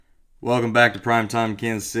Welcome back to Primetime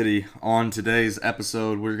Kansas City. On today's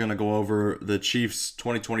episode, we're going to go over the Chiefs'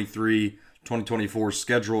 2023-2024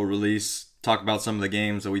 schedule release, talk about some of the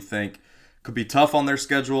games that we think could be tough on their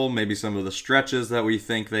schedule, maybe some of the stretches that we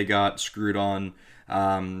think they got screwed on,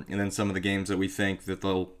 and then some of the games that we think that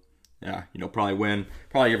they'll probably win.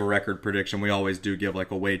 Probably give a record prediction. We always do give like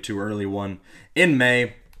a way too early one in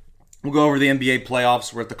May. We'll go over the NBA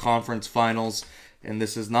playoffs. We're at the conference finals. And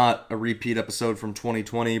this is not a repeat episode from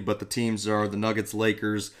 2020, but the teams are the Nuggets,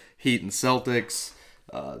 Lakers, Heat, and Celtics.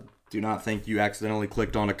 Do not think you accidentally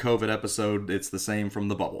clicked on a COVID episode. It's the same from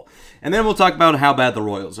the bubble. And then we'll talk about how bad the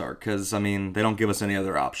Royals are, because, they don't give us any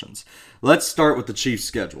other options. Let's start with the Chiefs'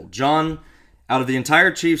 schedule. John, out of the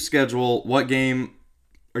entire Chiefs' schedule, what game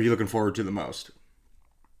are you looking forward to the most?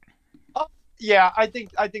 Yeah, I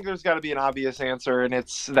think there's got to be an obvious answer, and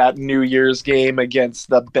it's that New Year's game against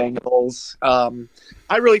the Bengals.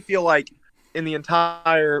 I really feel like in my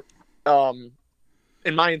entire time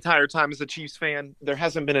as a Chiefs fan, there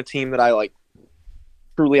hasn't been a team that I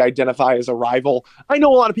truly identify as a rival. I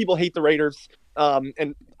know a lot of people hate the Raiders,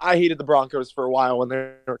 and I hated the Broncos for a while when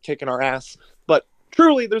they were kicking our ass. But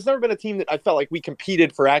truly, there's never been a team that I felt like we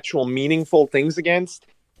competed for actual meaningful things against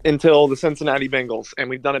until the Cincinnati Bengals, and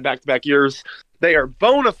we've done it back-to-back years. They are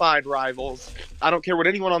bona fide rivals. I don't care what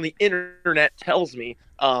anyone on the internet tells me.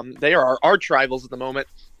 They are our arch rivals at the moment.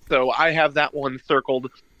 So I have that one circled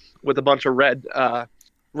with a bunch of red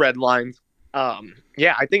lines. I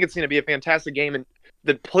think it's going to be a fantastic game, and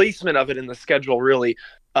the placement of it in the schedule really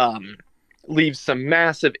leaves some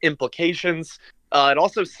massive implications. It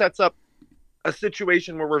also sets up a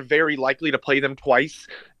situation where we're very likely to play them twice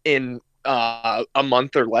in a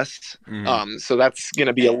month or less. So that's going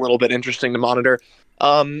to be a little bit interesting to monitor.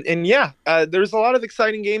 There's a lot of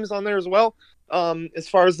exciting games on there as well, as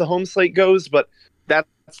far as the home slate goes, but that's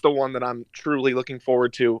the one that I'm truly looking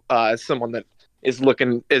forward to, as someone that is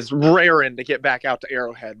raring to get back out to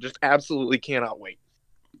Arrowhead. Just absolutely cannot wait.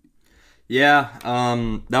 Yeah,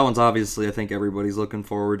 that one's obviously, I think everybody's looking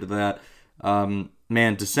forward to that.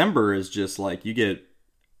 December is just like you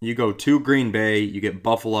go to Green Bay, you get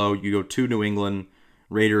Buffalo, you go to New England,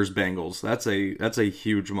 Raiders, Bengals. That's a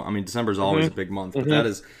huge month. December is always a big month, but that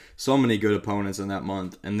is so many good opponents in that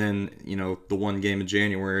month. And then, the one game in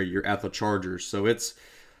January, you're at the Chargers. So it's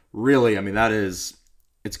really,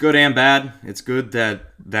 it's good and bad. It's good that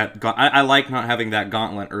I like not having that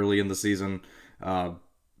gauntlet early in the season, but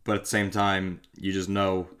at the same time, you just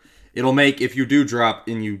know it'll make, if you do drop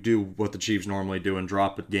and you do what the Chiefs normally do and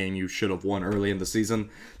drop a game you should have won early in the season,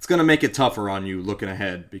 it's going to make it tougher on you looking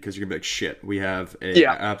ahead, because you're going to be like, shit, we have an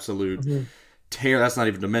absolute tear. That's not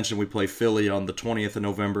even to mention we play Philly on the 20th of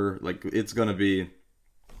November. It's going to be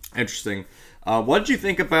interesting. What did you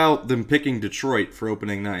think about them picking Detroit for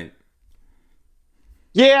opening night?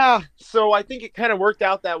 Yeah, so I think it kind of worked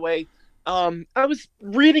out that way. I was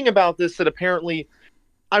reading about this that apparently,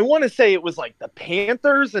 I want to say it was like the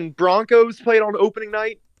Panthers and Broncos played on opening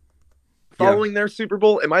night following their Super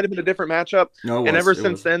Bowl. It might have been a different matchup. No, and ever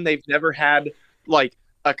since then, they've never had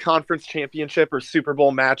a conference championship or Super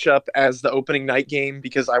Bowl matchup as the opening night game,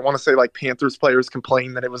 because I want to say Panthers players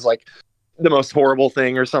complained that it was the most horrible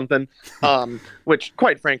thing or something, which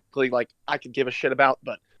quite frankly, I could give a shit about.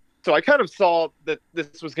 But so I kind of saw that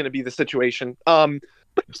this was going to be the situation. But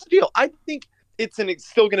here's the deal. I think it's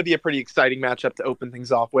still going to be a pretty exciting matchup to open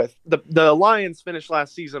things off with. The Lions finished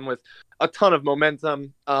last season with a ton of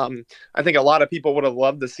momentum. I think a lot of people would have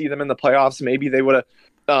loved to see them in the playoffs. Maybe they would have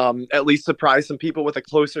at least surprised some people with a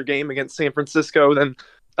closer game against San Francisco than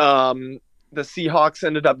the Seahawks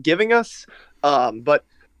ended up giving us. But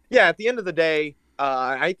yeah, at the end of the day,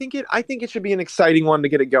 I think it should be an exciting one to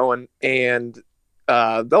get it going. And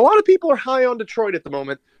a lot of people are high on Detroit at the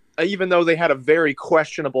moment, even though they had a very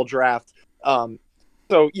questionable draft. I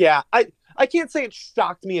can't say it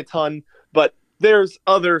shocked me a ton, but there's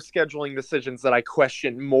other scheduling decisions that I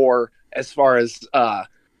question more as far as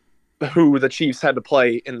who the Chiefs had to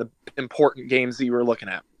play in the important games that you were looking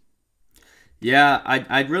at. Yeah,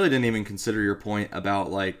 I really didn't even consider your point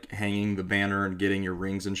about hanging the banner and getting your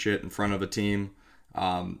rings and shit in front of a team.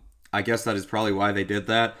 I guess that is probably why they did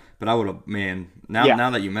that. But I would have, now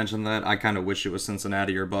that you mentioned that, I kind of wish it was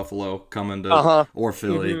Cincinnati or Buffalo coming to, or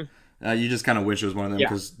Philly. Mm-hmm. You just kind of wish it was one of them,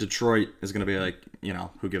 because Detroit is going to be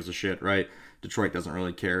who gives a shit, right? Detroit doesn't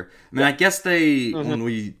really care. I guess they, when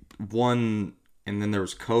we won and then there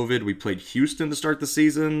was COVID, we played Houston to start the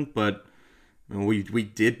season, but we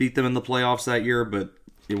did beat them in the playoffs that year, but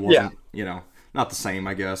it wasn't, not the same,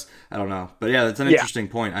 I guess. I don't know. But yeah, that's an interesting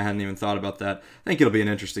point. I hadn't even thought about that. I think it'll be an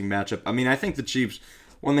interesting matchup. I think the Chiefs,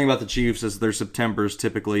 one thing about the Chiefs is their September is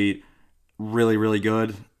typically really, really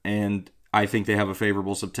good. and I think they have a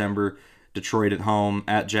favorable September. Detroit at home,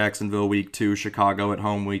 at Jacksonville week 2, Chicago at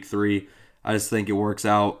home week 3. I just think it works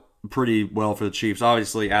out pretty well for the Chiefs.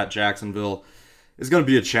 Obviously, at Jacksonville is going to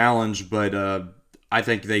be a challenge, but I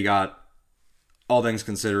think they got, all things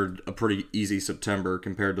considered, a pretty easy September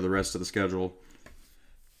compared to the rest of the schedule.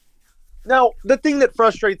 Now, the thing that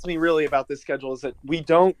frustrates me really about this schedule is that we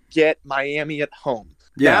don't get Miami at home.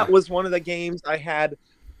 Yeah. That was one of the games I had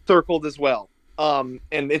circled as well. And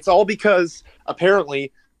it's all because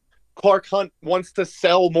apparently Clark Hunt wants to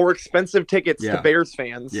sell more expensive tickets to Bears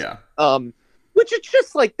fans. Yeah. Which it's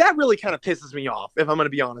just like, that really kind of pisses me off, if I'm going to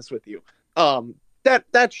be honest with you.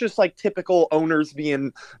 That's just like typical owners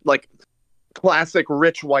being like classic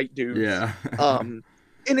rich white dudes. Yeah. And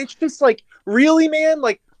it's just like, really, man?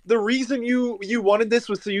 Like, the reason you wanted this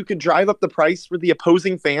was so you could drive up the price for the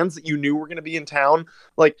opposing fans that you knew were going to be in town.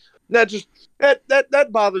 Like, that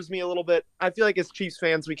bothers me a little bit. I feel like as Chiefs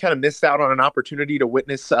fans, we kind of missed out on an opportunity to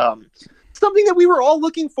witness something that we were all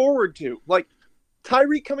looking forward to. Like,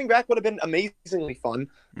 Tyreek coming back would have been amazingly fun.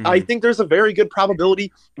 Mm-hmm. I think there's a very good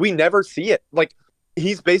probability we never see it. Like,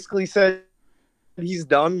 he's basically said he's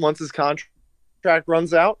done once his contract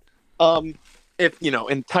runs out. If, you know,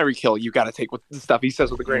 and Tyreek Hill, you got to take what the stuff he says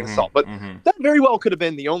with a grain of salt. But that very well could have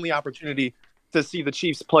been the only opportunity to see the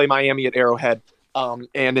Chiefs play Miami at Arrowhead. And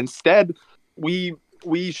instead, we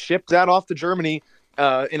shipped that off to Germany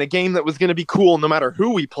in a game that was going to be cool no matter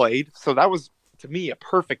who we played. So that was, to me, a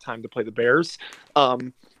perfect time to play the Bears.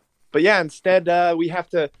 But yeah, instead, we have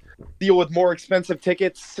to deal with more expensive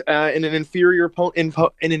tickets and an inferior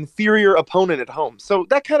opponent at home. So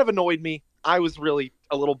that kind of annoyed me. I was really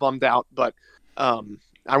a little bummed out, but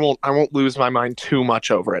I won't lose my mind too much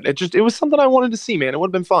over it. It was something I wanted to see, man. It would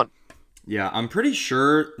have been fun. Yeah, I'm pretty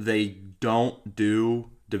sure they don't do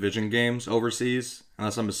division games overseas,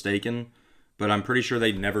 unless I'm mistaken. But I'm pretty sure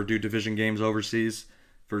they never do division games overseas.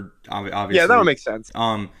 For obviously, yeah, that would make sense.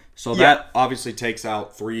 So that obviously takes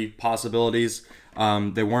out 3 possibilities.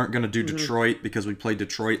 They weren't going to do Detroit because we played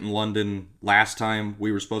Detroit and London last time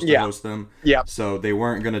we were supposed to host them. Yeah. So they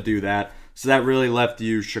weren't going to do that. So that really left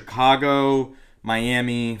you Chicago,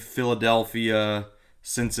 Miami, Philadelphia,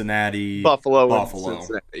 Cincinnati, Buffalo.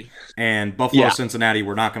 Cincinnati. And Buffalo, Cincinnati,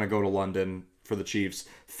 we're not going to go to London for the Chiefs.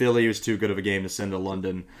 Philly was too good of a game to send to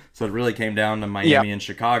London. So it really came down to Miami and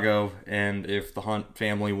Chicago. And if the Hunt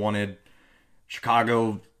family wanted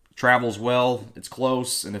Chicago travels well, it's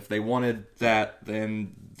close. And if they wanted that,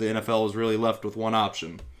 then the NFL was really left with one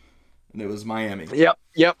option. And it was Miami.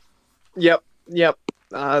 Yep.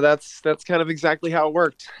 That's kind of exactly how it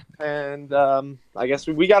worked, and I guess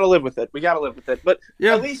we got to live with it. But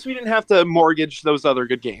at least we didn't have to mortgage those other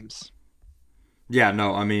good games. Yeah,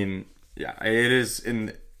 no, I mean, yeah, it is, and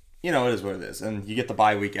it is what it is, and you get the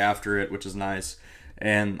bye week after it, which is nice.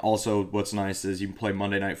 And also, what's nice is you can play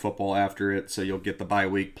Monday Night Football after it, so you'll get the bye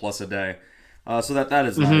week plus a day. So that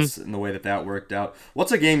is nice in the way that worked out.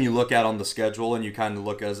 What's a game you look at on the schedule and you kind of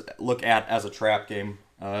look at as a trap game?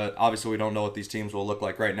 Obviously, we don't know what these teams will look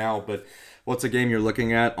like right now, but what's a game you're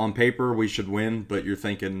looking at on paper we should win, but you're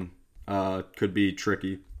thinking could be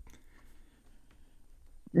tricky?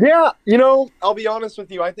 Yeah, I'll be honest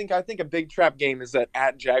with you. I think a big trap game is that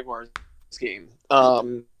at Jaguars game.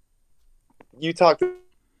 You talked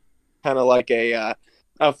kind of like a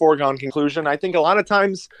foregone conclusion. I think a lot of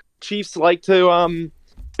times Chiefs like to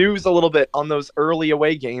snooze a little bit on those early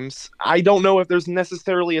away games. I don't know if there's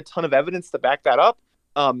necessarily a ton of evidence to back that up.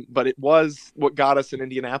 But it was what got us in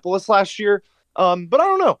Indianapolis last year. But I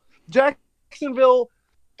don't know. Jacksonville,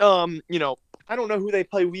 I don't know who they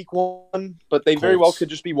play week 1, but they very well could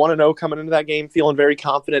just be 1-0 coming into that game, feeling very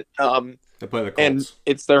confident. They play the Colts. And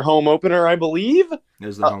it's their home opener, I believe. It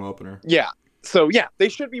is their home opener. Yeah. So, yeah, they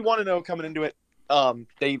should be 1-0 coming into it.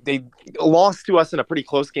 They lost to us in a pretty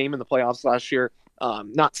close game in the playoffs last year.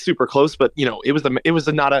 Not super close, but,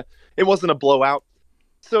 it wasn't a blowout.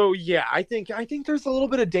 So, yeah, I think there's a little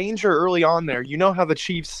bit of danger early on there. You know how the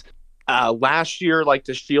Chiefs last year like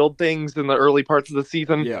to shield things in the early parts of the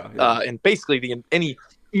season? Yeah. And basically any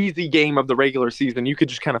easy game of the regular season, you could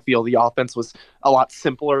just kind of feel the offense was a lot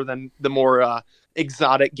simpler than the more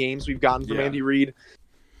exotic games we've gotten from Andy Reid.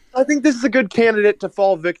 I think this is a good candidate to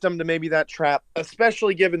fall victim to maybe that trap,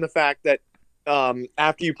 especially given the fact that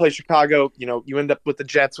after you play Chicago, you end up with the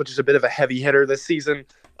Jets, which is a bit of a heavy hitter this season.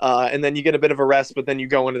 And then you get a bit of a rest, but then you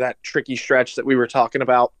go into that tricky stretch that we were talking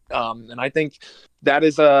about. And I think that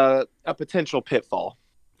is a potential pitfall.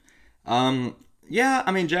 Yeah,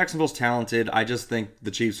 I mean, Jacksonville's talented. I just think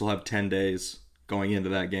the Chiefs will have 10 days going into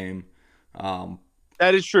that game.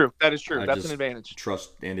 That is true. That's an advantage.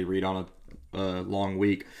 Trust Andy Reid on long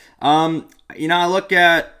week. I look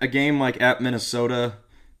at a game like at Minnesota,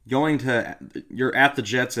 you're at the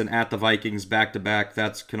Jets and at the Vikings back to back.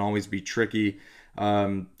 That can always be tricky.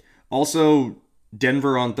 Also,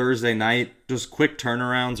 Denver on Thursday night, just quick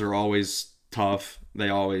turnarounds are always tough.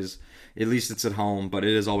 At least it's at home, but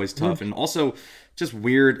it is always tough. And also, just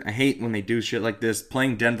weird. I hate when they do shit like this.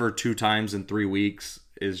 Playing Denver 2 times in 3 weeks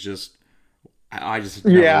is just, I just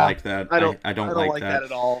never like that. I don't like that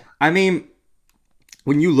at all. I mean,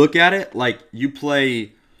 when you look at it, like you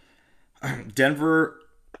play Denver,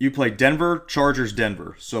 Chargers,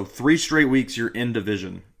 Denver. So 3 straight weeks you're in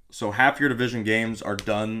division. So half your division games are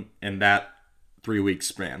done in that 3-week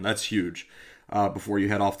span. That's huge. Before you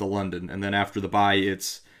head off to London. And then after the bye,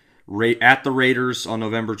 it's at the Raiders on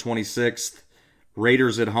November 26th,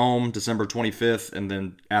 Raiders at home December 25th, and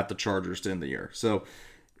then at the Chargers to end the year. So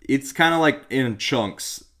it's kind of like in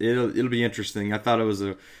chunks. It'll be interesting. I thought it was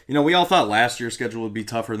we all thought last year's schedule would be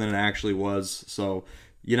tougher than it actually was. So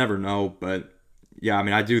you never know. But yeah, I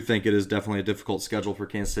mean, I do think it is definitely a difficult schedule for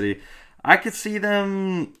Kansas City. I could see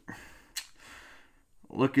them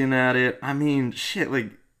looking at it. I mean, shit,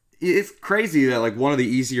 like, it's crazy that like one of the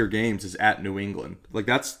easier games is at New England. Like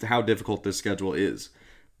that's how difficult this schedule is.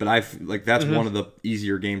 But that's one of the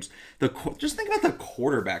easier games. Just think about the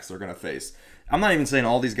quarterbacks they're going to face. I'm not even saying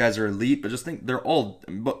all these guys are elite, but just think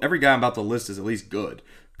every guy I'm about to list is at least good.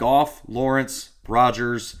 Goff, Lawrence,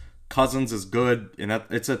 Rodgers, Cousins is good, and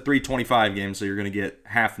it's a 3:25 game, so you're going to get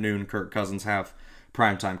half noon Kirk Cousins, half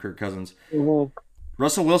primetime Kirk Cousins. Mm-hmm.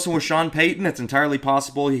 Russell Wilson with Sean Payton, it's entirely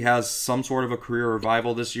possible he has some sort of a career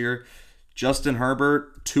revival this year. Justin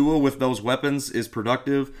Herbert, Tua with those weapons is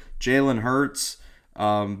productive. Jalen Hurts,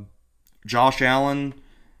 Josh Allen,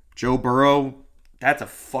 Joe Burrow. That's a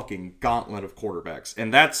fucking gauntlet of quarterbacks.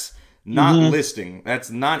 And that's not listing. That's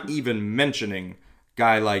not even mentioning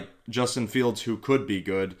guy like Justin Fields who could be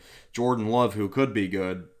good, Jordan Love who could be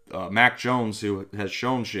good, Mac Jones who has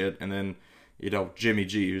shown shit, and then Jimmy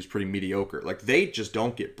G, who's pretty mediocre. Like, they just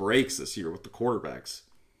don't get breaks this year with the quarterbacks.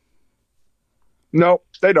 No,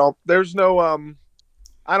 they don't. There's no,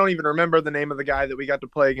 I don't even remember the name of the guy that we got to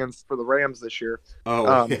play against for the Rams this year.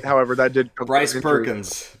 Oh, yeah. However, that did come Bryce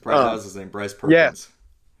Perkins. That was his name, Bryce Perkins.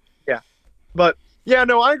 Yeah. But, yeah,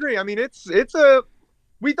 no, I agree. I mean,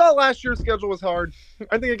 we thought last year's schedule was hard.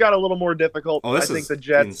 I think it got a little more difficult. Oh, this I think is the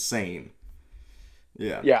Jets, insane.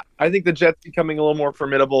 Yeah. Yeah, I think the Jets becoming a little more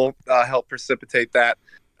formidable helped precipitate that,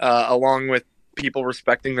 along with people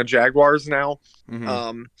respecting the Jaguars now.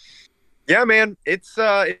 Mm-hmm. Yeah, man, it's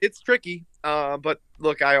tricky. But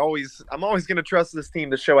look, I'm always going to trust this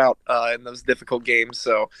team to show out in those difficult games.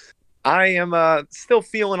 So I am still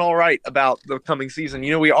feeling all right about the coming season.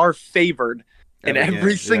 We are favored in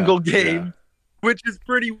every single game, which is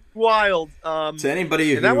pretty wild. To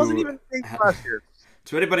anybody that wasn't even the case last year.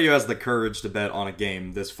 To anybody who has the courage to bet on a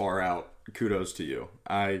game this far out, kudos to you.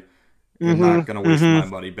 I am not going to waste my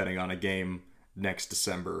money betting on a game next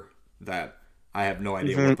December that I have no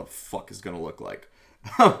idea what the fuck is going to look like.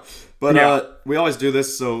 But we always do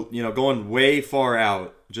this, so going way far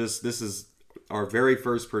out. This is our very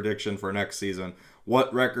first prediction for next season.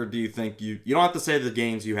 What record do you think you don't have to say the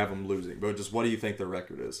games you have them losing, but just what do you think their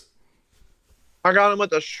record is? I got them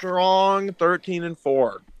with a strong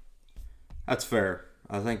 13-4. That's fair.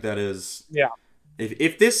 I think that is. Yeah.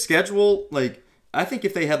 If this schedule, like, I think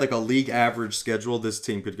if they had like a league average schedule, this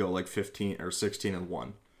team could go like 15 or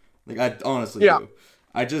 16-1. Like, I honestly do.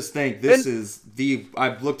 I just think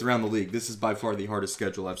I've looked around the league. This is by far the hardest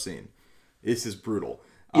schedule I've seen. This is brutal.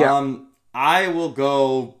 Yeah. I will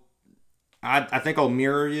go. I think I'll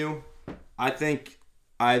mirror you. I think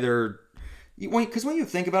because when you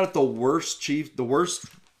think about it, the worst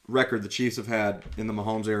record the Chiefs have had in the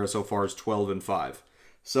Mahomes era so far is 12-5.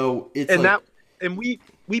 So it's and we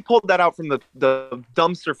pulled that out from the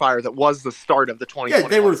dumpster fire that was the start of the 2020. Yeah,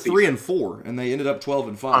 they were 3-4 and they ended up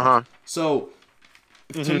 12-5. So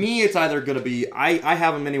to me, it's either going to be I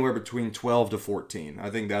have them anywhere between 12 to 14.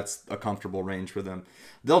 I think that's a comfortable range for them.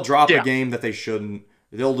 They'll drop a game that they shouldn't.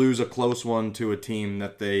 They'll lose a close one to a team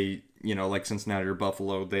that they like Cincinnati or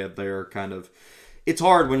Buffalo. They're kind of. It's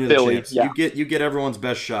hard when you're the champs. Yeah. You get everyone's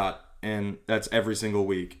best shot, and that's every single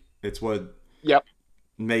week. It's what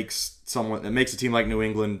makes a team like New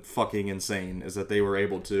England fucking insane, is that they were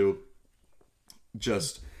able to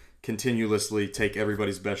just continuously take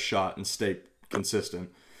everybody's best shot and stay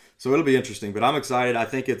consistent. So it'll be interesting, but I'm excited. I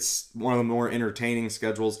think it's one of the more entertaining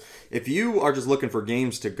schedules. If you are just looking for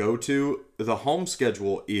games to go to, the home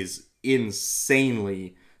schedule is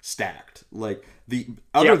insanely stacked. Like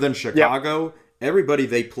other than Chicago, everybody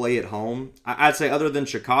they play at home, I'd say other than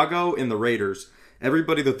Chicago and the Raiders,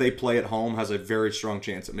 everybody that they play at home has a very strong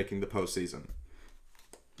chance at making the postseason.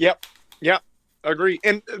 Yep. Agree.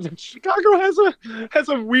 And Chicago has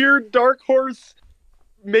a weird dark horse,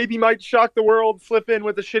 maybe might shock the world, slip in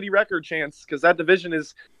with a shitty record chance, because that division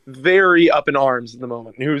is very up in arms at the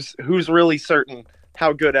moment. Who's really certain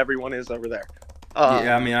how good everyone is over there?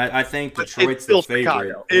 Yeah, I mean, I think Detroit's the favorite.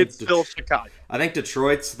 Chicago. It's still Chicago. I think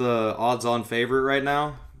Detroit's the odds-on favorite right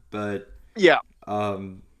now, but yeah.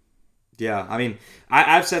 Yeah, I mean,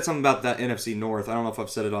 I've said something about that NFC North. I don't know if I've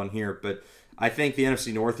said it on here, but I think the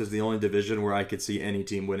NFC North is the only division where I could see any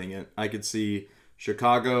team winning it. I could see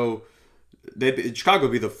Chicago. Chicago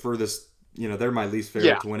would be the furthest. They're my least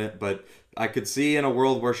favorite to win it, but I could see in a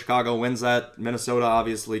world where Chicago wins that. Minnesota,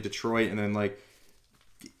 obviously, Detroit, and then like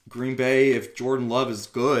Green Bay. If Jordan Love is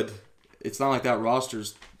good, it's not like that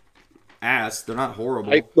roster's ass. They're not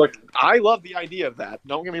horrible. I love the idea of that.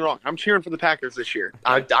 Don't get me wrong. I'm cheering for the Packers this year.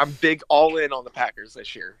 I'm big all in on the Packers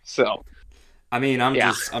this year. So, I mean, I'm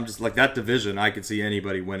just like that division. I could see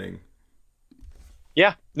anybody winning.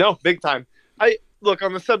 Yeah, no, big time. Look,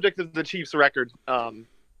 on the subject of the Chiefs' record.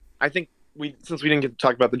 I think since we didn't get to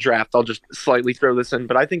talk about the draft, I'll just slightly throw this in.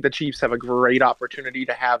 But I think the Chiefs have a great opportunity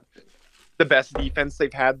to have the best defense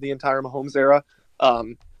they've had the entire Mahomes era.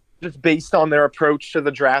 Just based on their approach to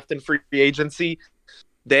the draft and free agency,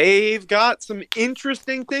 they've got some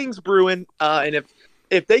interesting things brewing. And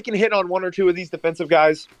if they can hit on one or two of these defensive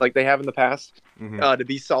guys like they have in the past to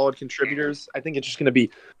be solid contributors, I think it's just going to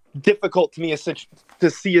be difficult to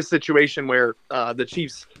see a situation where the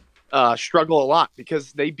Chiefs struggle a lot,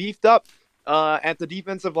 because they beefed up at the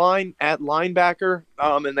defensive line, at linebacker,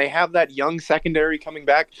 and they have that young secondary coming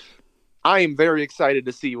back. I am very excited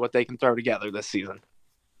to see what they can throw together this season.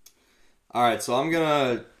 All right,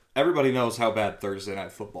 so everybody knows how bad Thursday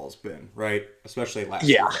Night Football's been, right? Especially last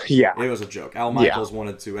year. Yeah. It was a joke. Al Michaels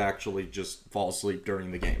wanted to actually just fall asleep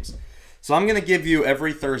during the games. So I'm going to give you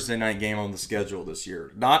every Thursday night game on the schedule this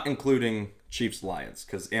year, not including Chiefs-Lions,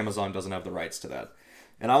 because Amazon doesn't have the rights to that.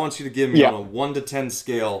 And I want you to give me on a 1 to 10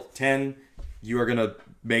 scale. 10, you are going to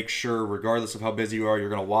make sure, regardless of how busy you are, you're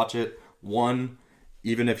going to watch it. 1,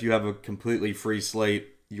 even if you have a completely free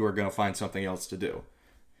slate, you are going to find something else to do.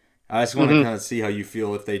 I just want to kind of see how you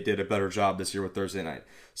feel if they did a better job this year with Thursday night.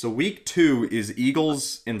 So week 2 is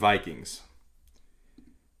Eagles and Vikings.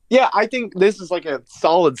 I think this is like a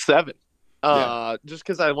solid 7. Just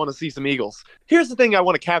because I want to see some Eagles. Here's the thing I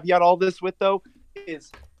want to caveat all this with, though, is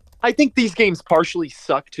I think these games partially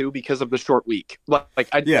suck, too, because of the short week.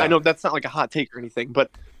 I know that's not like a hot take or anything,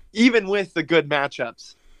 but even with the good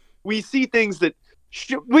matchups, we see things that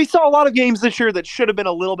we saw a lot of games this year that should have been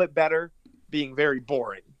a little bit better being very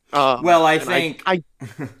boring. I think I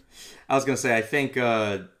was going to say, I think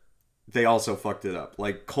they also fucked it up.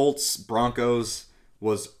 Like Colts, Broncos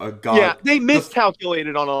was a god. Yeah, they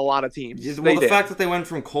miscalculated on a lot of teams. Well, the fact that they went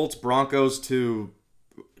from Colts, Broncos to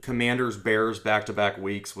Commanders, Bears back-to-back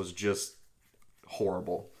weeks was just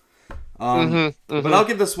horrible. But I'll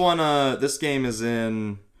give this one, this game is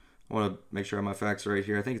in, I want to make sure I have my facts right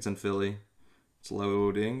here. I think it's in Philly. It's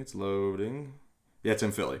loading. Yeah, it's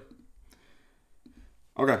in Philly.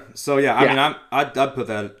 Okay, so I mean, I'd put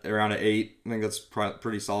that around an 8. I think that's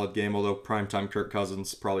pretty solid game, although primetime Kirk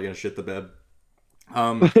Cousins probably going to shit the bed.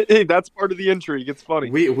 Hey, that's part of the intrigue. It's funny.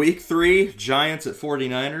 Week 3, Giants at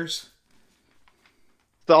 49ers.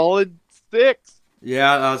 Solid 6.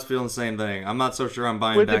 Yeah, I was feeling the same thing. I'm not so sure I'm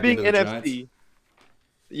buying back into the Giants.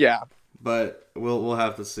 Yeah. But we'll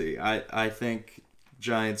have to see. I think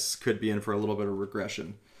Giants could be in for a little bit of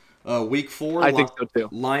regression. Week 4, I think so too.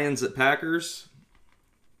 Lions at Packers.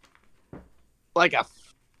 Like a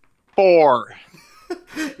 4.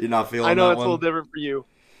 You're not feeling that one? I know it's a little different for you.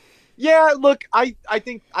 Yeah, look, I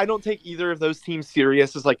think I don't take either of those teams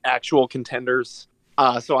serious as like actual contenders.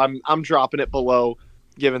 So I'm dropping it below,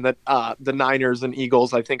 given that the Niners and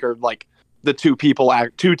Eagles I think are like the two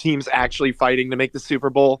teams actually fighting to make the Super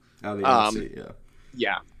Bowl. Oh, the NFC,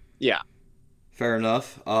 yeah. Fair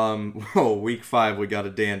enough. Week 5 we got a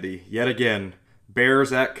dandy yet again.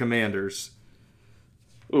 Bears at Commanders.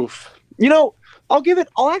 Oof.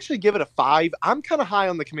 I'll actually give it a 5. I'm kind of high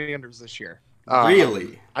on the Commanders this year.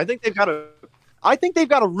 Really? I think they've got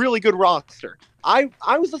a really good roster. I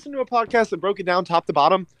was listening to a podcast that broke it down top to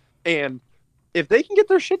bottom, and if they can get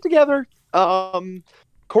their shit together,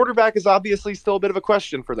 quarterback is obviously still a bit of a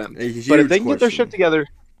question for them. But if they can get their shit together,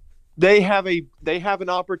 they have an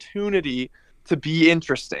opportunity to be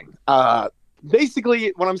interesting.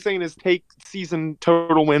 Basically, what I'm saying is take season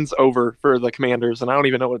total wins over for the Commanders, and I don't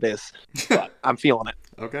even know what it is, but I'm feeling it.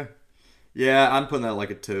 Okay. Yeah, I'm putting that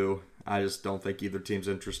like a 2. I just don't think either team's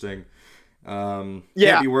interesting. Yeah,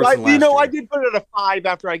 can't be worse than last year. I did put it at a 5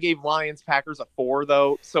 after I gave Lions Packers a 4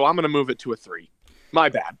 though, so I'm gonna move it to a 3. My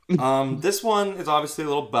bad. This one is obviously a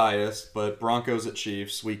little biased, but Broncos at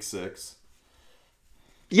Chiefs, Week 6.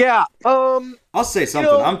 Yeah. I'll say something.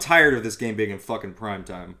 I'm tired of this game being in fucking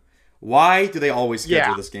primetime. Why do they always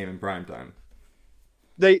schedule this game in primetime?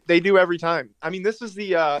 They do every time. I mean, this was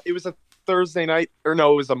it was a Thursday night, or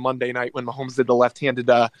no, it was a Monday night when Mahomes did the left-handed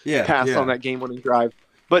pass on that game-winning drive.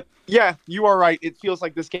 But yeah, you are right. It feels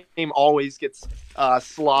like this game always gets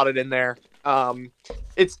slotted in there. I'm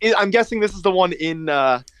guessing this is the one in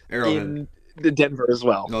Arrowhead. In Denver as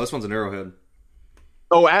well. No, this one's in Arrowhead.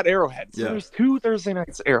 Oh, at Arrowhead. So Yeah. there's 2 Thursday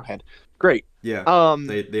nights at Arrowhead. Great. Yeah.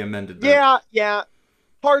 They amended that. Yeah.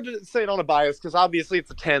 Hard to say it on a bias because obviously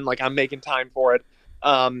it's a 10. Like, I'm making time for it.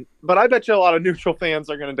 But I bet you a lot of neutral fans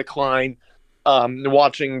are going to decline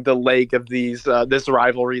watching the leg of this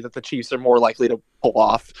rivalry that the Chiefs are more likely to pull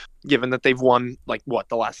off, given that they've won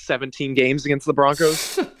the last 17 games against the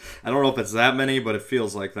Broncos. I don't know if it's that many, but it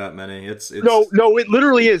feels like that many. It's No, it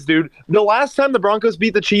literally is, dude. The last time the Broncos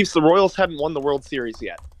beat the Chiefs, the Royals hadn't won the World Series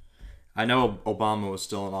yet. I know Obama was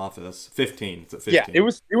still in office. 15. It's at 15. Yeah,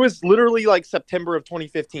 it was literally like September of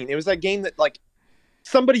 2015. It was that game that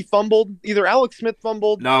somebody fumbled. Either Alex Smith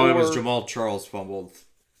fumbled. No, or... it was Jamal Charles fumbled.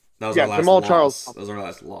 That was our last Jamal loss. Charles. That was our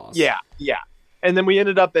last loss. Yeah. And then we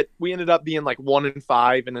ended up being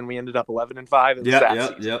 1-5, and then we ended up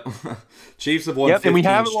 11-5. Yep. Chiefs have won 15 and we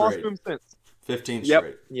haven't straight. lost to them since. 15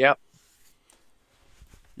 straight. Yep.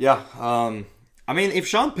 Yeah. I mean, if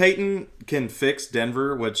Sean Payton can fix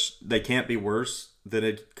Denver, which they can't be worse, then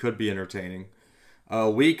it could be entertaining.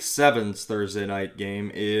 Week 7's Thursday night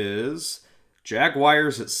game is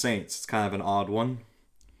Jaguars at Saints. It's kind of an odd one.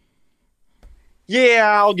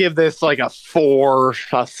 Yeah, I'll give this a 4,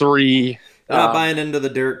 a 3. Not buying into the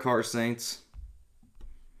Derek Carr Saints.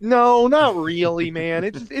 No, not really, man.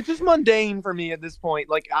 It's just mundane for me at this point.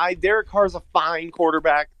 Derek Carr's a fine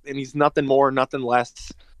quarterback, and he's nothing more, nothing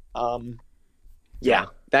less. Yeah,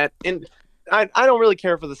 and I don't really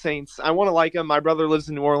care for the Saints. I want to like them. My brother lives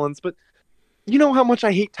in New Orleans, but you know how much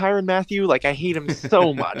I hate Tyrann Mathieu? I hate him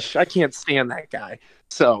so much. I can't stand that guy.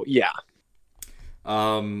 So, yeah.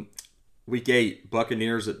 Week 8,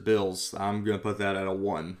 Buccaneers at Bills. I'm going to put that at a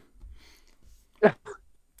 1.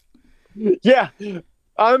 Yeah,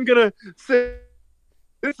 I'm going to say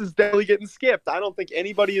this is definitely getting skipped. I don't think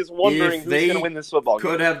anybody is wondering who's going to win this football game.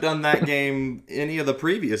 Could have done that game any of the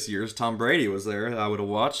previous years. Tom Brady was there. I would have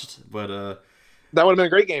watched, but that would have been a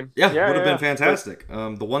great game. Yeah, would have been fantastic.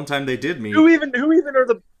 The one time they did meet. Who are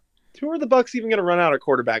the Bucs even going to run out at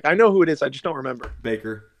quarterback? I know who it is. I just don't remember.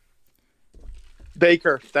 Baker.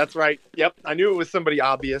 That's right. Yep, I knew it was somebody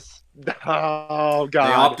obvious. Oh God.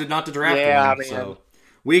 They opted not to draft him. Man. So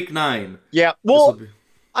Week 9. Yeah. Well,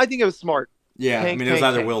 I think it was smart. Yeah, it was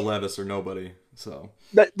either Will Levis or nobody. So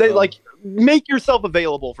make yourself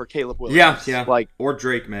available for Caleb Williams. Yeah. Or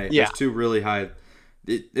Drake May. Yeah. There's 2 really high.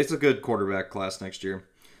 It's a good quarterback class next year.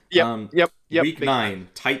 Yep. Week 9,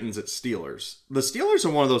 Titans at Steelers. The Steelers are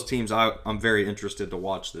one of those teams I'm very interested to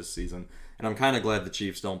watch this season, and I'm kind of glad the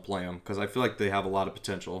Chiefs don't play them because I feel like they have a lot of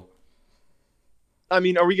potential. I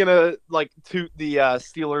mean, are we gonna toot the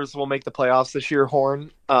Steelers will make the playoffs this year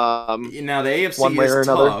horn? Now the AFC is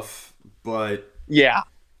tough, but yeah.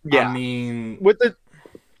 I mean,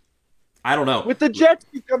 I don't know. With the Jets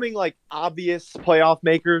becoming obvious playoff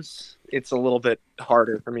makers, it's a little bit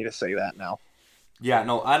harder for me to say that now. Yeah,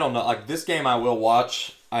 no, I don't know. This game I will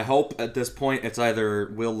watch. I hope at this point it's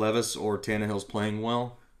either Will Levis or Tannehill's playing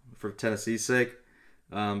well for Tennessee's sake.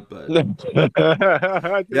 But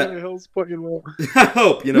Tannehill's playing well. I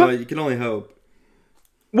hope, you can only hope.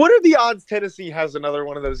 What are the odds Tennessee has another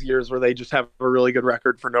one of those years where they just have a really good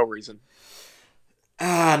record for no reason?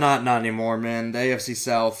 Not anymore, man. The AFC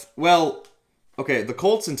South. Well, okay, the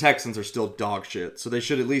Colts and Texans are still dog shit, so they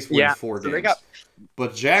should at least win 4 games.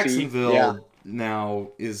 But Jacksonville now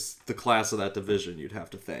is the class of that division, you'd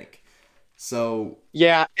have to think. So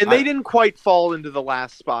yeah, and they didn't quite fall into the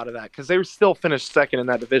last spot of that because they were still finished second in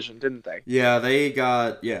that division, didn't they? Yeah,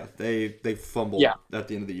 they fumbled at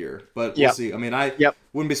the end of the year, but we'll see. I mean, I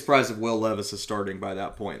wouldn't be surprised if Will Levis is starting by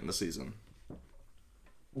that point in the season.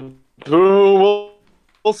 We'll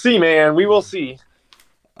see, man. We will see.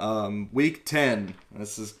 Week 10.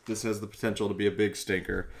 This has the potential to be a big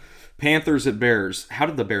stinker. Panthers at Bears. How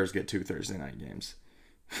did the Bears get 2 Thursday night games?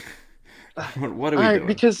 What are we doing?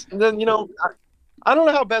 Because then I don't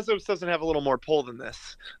know how Bezos doesn't have a little more pull than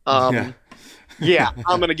this. Yeah,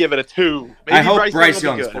 I'm gonna give it a 2. Maybe I hope Bryce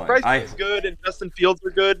Young's good. playing. If Bryce Young's good and Justin Fields are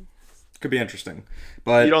good, could be interesting.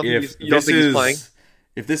 But you don't think he's playing?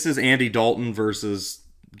 If this is Andy Dalton versus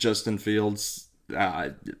Justin Fields,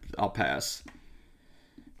 I'll pass.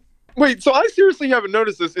 Wait, so I seriously haven't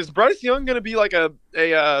noticed this. Is Bryce Young going to be like a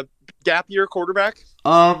gap year quarterback?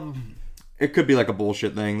 It could be like a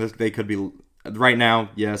bullshit thing. They could be right now,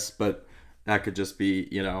 yes, but that could just be,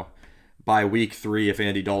 by week 3, if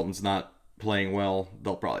Andy Dalton's not playing well,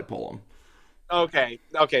 they'll probably pull him. Okay,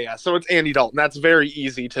 yeah. So it's Andy Dalton. That's very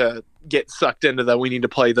easy to get sucked into the we need to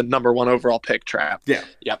play the number 1 overall pick trap. Yeah.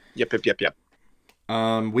 Yep.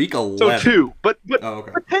 Week 11. So 2, but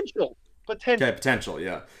okay. Potential. Okay, potential,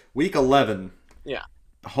 yeah. Week 11. Yeah.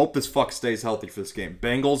 I hope this fuck stays healthy for this game.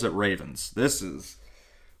 Bengals at Ravens. This is...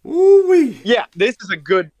 Woo-wee. Yeah, this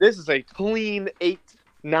is a clean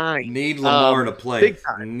 8-9. Need Lamar to play. Big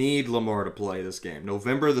time. Need Lamar to play this game.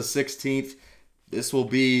 November the 16th. This will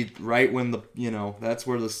be right when that's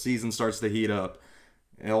where the season starts to heat up.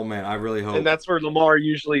 Oh man, I really hope. And that's where Lamar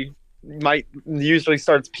usually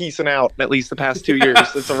starts piecing out. At least the past 2 years,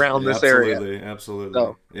 it's around this area. Absolutely.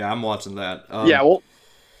 So, yeah, I'm watching that.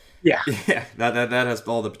 Yeah. That has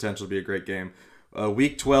all the potential to be a great game.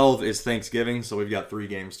 Week 12 is Thanksgiving, so we've got 3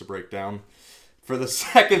 games to break down. For the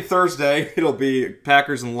second Thursday, it'll be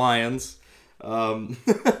Packers and Lions. Then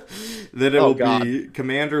it will be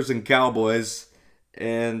Commanders and Cowboys.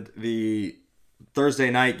 And the Thursday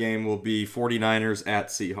night game will be 49ers at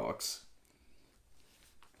Seahawks.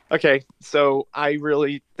 Okay, so I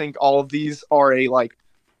really think all of these are a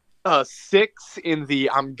 6 in the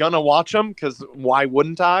I'm gonna watch them because why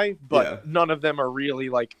wouldn't I? But none of them are really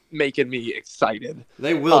making me excited.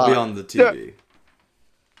 They will be on the TV.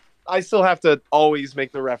 I still have to always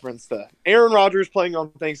make the reference to Aaron Rodgers playing on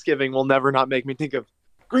Thanksgiving will never not make me think of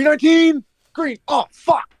Green 19. Green. Oh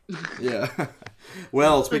fuck. Yeah.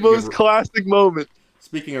 Well, the most classic moment.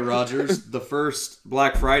 Speaking of Rodgers, the first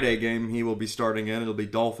Black Friday game he will be starting in, it'll be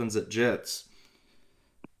Dolphins at Jets.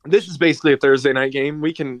 This is basically a Thursday night game.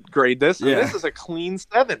 We can grade this. Yeah. This is a clean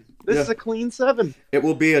 7. This is a clean 7. It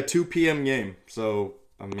will be a 2 p.m. game. So,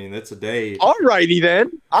 I mean, it's a day. Alrighty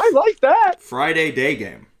then. I like that. Friday day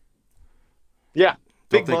game. Yeah.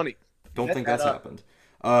 Big money. Don't think that's happened.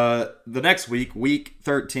 The next week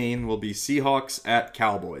 13, will be Seahawks at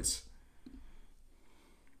Cowboys.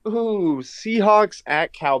 Ooh, Seahawks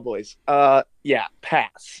at Cowboys. Yeah,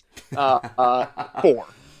 pass. 4.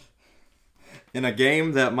 In a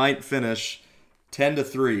game that might finish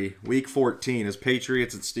 10-3, week 14 is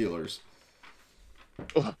Patriots at Steelers.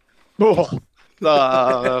 4.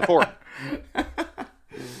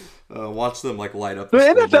 Watch them light up. The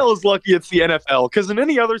NFL is lucky it's the NFL because in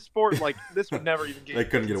any other sport, this would never even get. They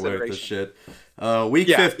couldn't get away with this shit. Week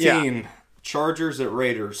 15, Chargers at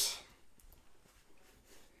Raiders.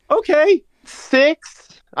 Okay, 6.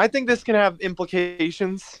 I think this can have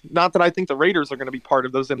implications. Not that I think the Raiders are going to be part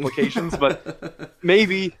of those implications, but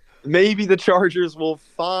maybe the Chargers will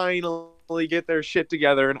finally get their shit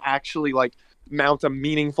together and actually mount a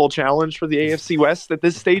meaningful challenge for the AFC West at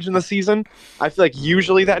this stage in the season. I feel like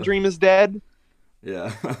usually that dream is dead.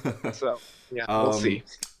 Yeah. So, yeah, we'll see.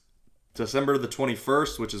 December the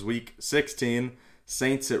 21st, which is week 16,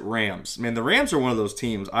 Saints at Rams. Man, the Rams are one of those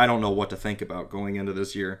teams I don't know what to think about going into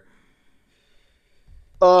this year.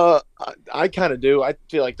 I kind of do. I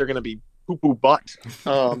feel like they're going to be poo-poo butt.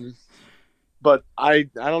 But I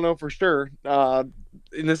don't know for sure. And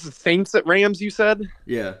this is Saints at Rams, you said?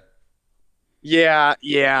 Yeah.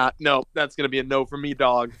 Yeah. No, that's going to be a no for me,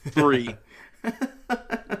 dog. 3.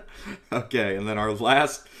 Okay, and then our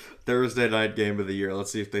last Thursday night game of the year.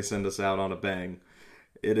 Let's see if they send us out on a bang.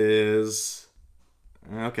 It is...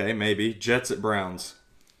 Okay, maybe. Jets at Browns.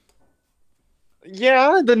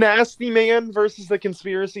 Yeah, the nasty man versus the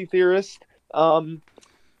conspiracy theorist. I'll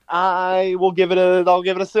give it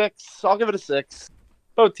a 6. I'll give it a 6.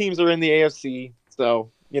 Both teams are in the AFC, so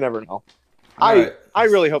you never know. I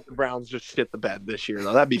really hope the Browns just shit the bed this year,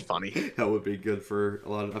 though. That'd be funny. That would be good for a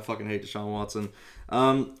lot of. I fucking hate Deshaun Watson.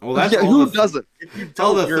 Well, that's all who doesn't? It's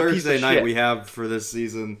all the Thursday night we have for this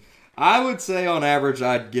season. I would say on average,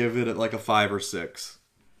 I'd give it a 5 or 6.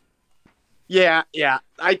 Yeah.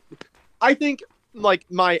 I think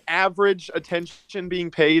my average attention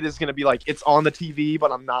being paid is going to be it's on the TV,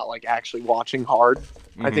 but I'm not actually watching hard.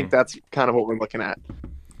 Mm-hmm. I think that's kind of what we're looking at.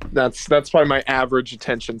 That's probably my average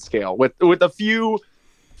attention scale with a few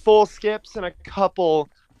full skips and a couple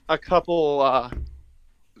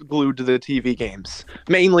glued to the TV games.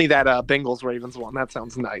 Mainly that Bengals Ravens one. That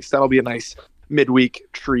sounds nice. That'll be a nice midweek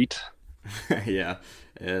treat. Yeah.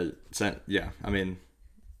 Yeah. I mean,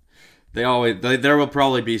 there will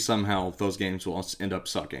probably be somehow those games will end up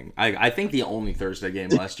sucking. I think the only Thursday game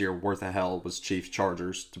last year worth a hell was Chiefs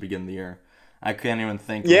Chargers to begin the year. I can't even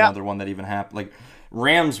think of Yeah. another one that even happened. Like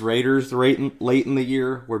Rams Raiders late in the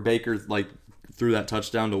year where Baker like threw that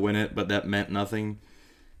touchdown to win it, but that meant nothing.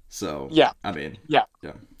 So Yeah. I mean, Yeah.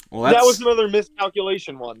 yeah. Well, That was that's another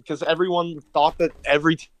miscalculation one because everyone thought that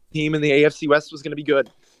every team in the AFC West was going to be good,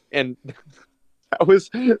 and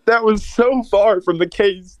that was so far from the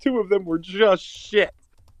case. Two of them were just shit.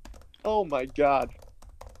 Oh my god.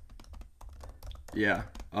 yeah.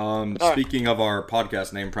 Right. Speaking of our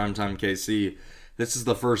podcast name, Primetime KC, this is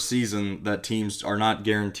the first season that teams are not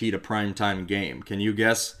guaranteed a primetime game. Can you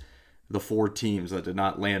guess the 4 teams that did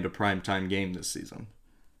not land a primetime game this season?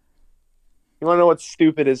 You want to know what's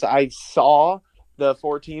stupid is I saw the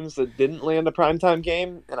 4 teams that didn't land a primetime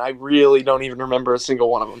game, and I really don't even remember a single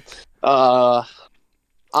one of them.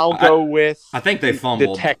 I'll go with I think they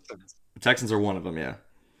fumbled. the Texans. The Texans are one of them, yeah.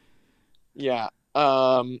 Yeah.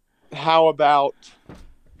 How about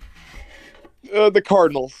the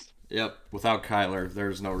Cardinals? Yep. Without Kyler,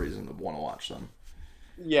 there's no reason to want to watch them.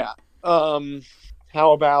 Yeah.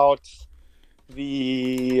 How about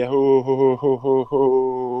the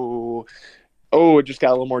Oh, it just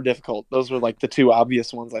got a little more difficult. Those were like the 2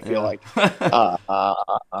 obvious ones. I feel like. I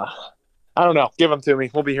don't know. Give them to me.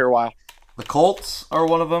 We'll be here a while. The Colts are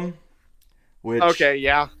one of them, which Okay.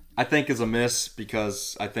 Yeah. I think is a miss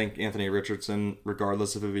because I think Anthony Richardson,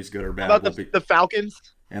 regardless of if he's good or bad, How about will be. the Falcons?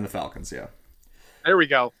 And the Falcons, yeah. There we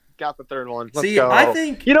go. Got the third one. Let's See, go. I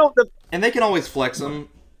think the and they can always flex them,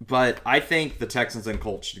 but I think the Texans and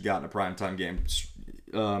Colts should have gotten a primetime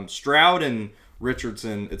game. Stroud and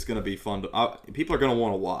Richardson, it's going to be fun. People are going to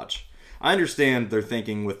want to watch. I understand they're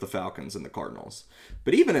thinking with the Falcons and the Cardinals,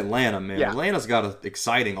 but even Atlanta, man, Yeah. Atlanta's got an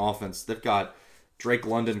exciting offense. They've got Drake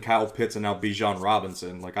London, Kyle Pitts, and now Bijan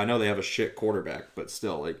Robinson. Like I know they have a shit quarterback, but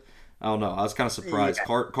still, like I don't know. I was kind of surprised.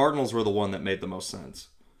 Yeah. Cardinals were the one that made the most sense.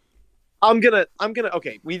 I'm gonna.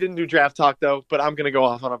 Okay, we didn't do draft talk though, but I'm gonna go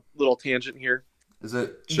off on a little tangent here. Is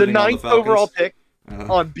it The 9th overall pick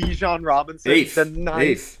Uh-huh. on Bijan Robinson? Eighth. The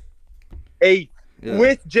 9th. Eighth. Yeah.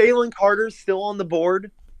 With Jalen Carter still on the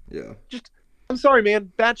board. Yeah. I'm sorry,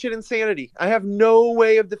 man. Batshit insanity. I have no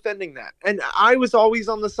way of defending that. And I was always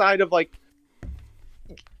on the side of like,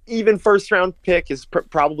 even first round pick is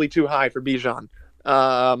probably too high for Bijan.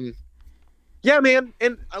 Yeah, man.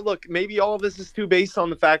 And look, maybe all of this is too based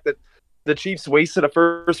on the fact that the Chiefs wasted a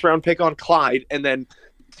first round pick on Clyde and then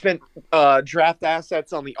spent draft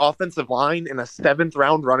assets on the offensive line and a 7th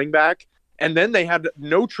round running back. And then they had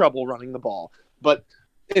no trouble running the ball. But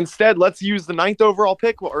instead, let's use the 9th overall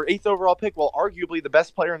pick or 8th overall pick while arguably the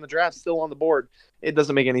best player in the draft still on the board. It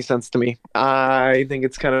doesn't make any sense to me. I think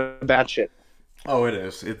it's kind of bad shit. Oh, it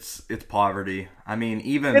is. It's poverty. I mean,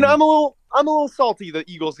 even And I'm a little salty that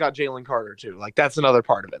Eagles got Jalen Carter too. Like that's another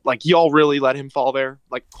part of it. Like y'all really let him fall there.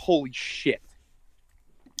 Like holy shit.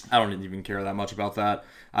 I don't even care that much about that.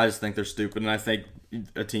 I just think they're stupid, and I think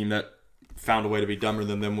a team that found a way to be dumber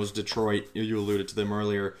than them was Detroit. You alluded to them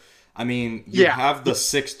earlier. I mean, you have the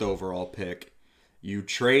 6th overall pick. You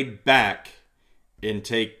trade back and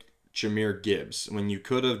take Jahmyr Gibbs when you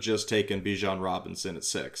could have just taken Bijan Robinson at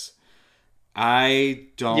 6. I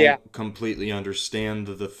don't completely understand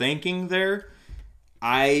the thinking there.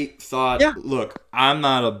 I thought, look, I'm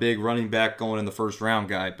not a big running back going in the first round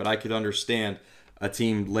guy, but I could understand a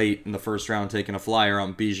team late in the first round taking a flyer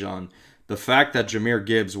on Bijan. The fact that Jahmyr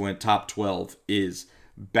Gibbs went top 12 is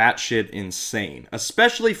batshit insane,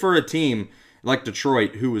 especially for a team like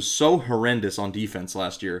Detroit who was so horrendous on defense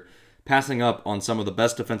last year, passing up on some of the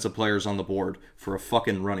best defensive players on the board for a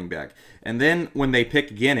fucking running back. And then when they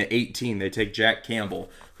pick again at 18, they take Jack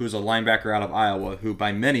Campbell, who's a linebacker out of Iowa, who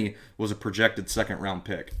by many was a projected 2nd round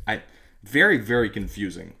pick. Very, very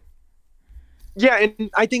confusing. Yeah, and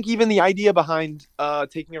I think even the idea behind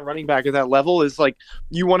taking a running back at that level is like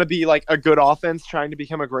you want to be like a good offense trying to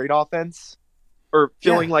become a great offense or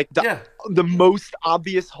feeling like the most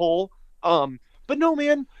obvious hole. But no,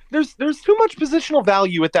 man, there's too much positional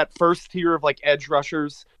value at that first tier of like edge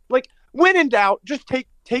rushers. Like when in doubt, just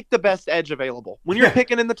take the best edge available. When you're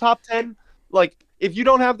picking in the top 10, like if you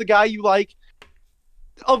don't have the guy you like,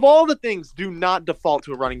 of all the things, do not default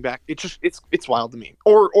to a running back. It's wild to me.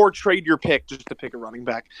 Or trade your pick just to pick a running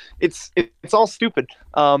back. It's all stupid.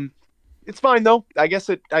 It's fine though. I guess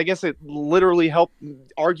it literally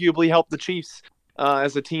arguably helped the Chiefs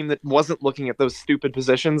as a team that wasn't looking at those stupid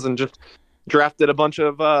positions and just drafted a bunch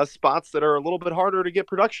of spots that are a little bit harder to get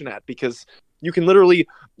production at because you can literally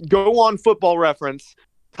go on Football Reference,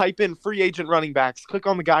 type in free agent running backs, click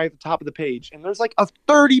on the guy at the top of the page, and there's like a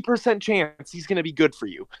 30% chance he's going to be good for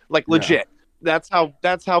you. Like legit. Yeah.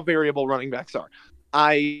 That's how variable running backs are.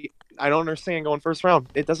 I don't understand going first round.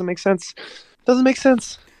 It doesn't make sense.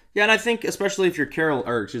 Yeah, and I think especially if you're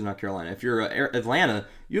not Carolina, if you're Atlanta,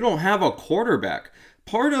 you don't have a quarterback.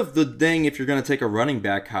 Part of the thing, if you're going to take a running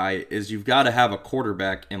back high, is you've got to have a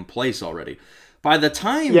quarterback in place already. By the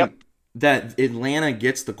time that Atlanta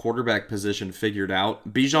gets the quarterback position figured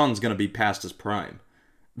out, Bijan's going to be past his prime.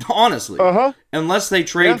 Honestly, unless they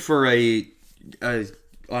trade for an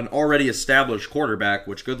already established quarterback,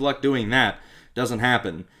 which good luck doing that. Doesn't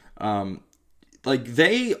happen.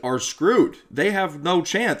 They are screwed. They have no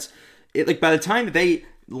chance. By the time they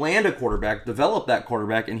land a quarterback, develop that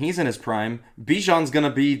quarterback, and he's in his prime, Bijan's going to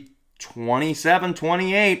be 27,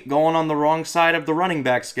 28, going on the wrong side of the running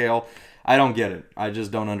back scale. I don't get it. I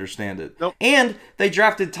just don't understand it. Nope. And they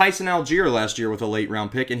drafted Tyson Algier last year with a late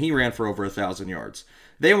round pick, and he ran for over 1,000 yards.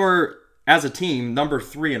 They were, as a team, number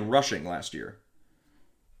 3 in rushing last year.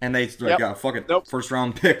 And they got a fucking first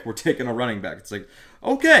round pick. We're taking a running back. It's like,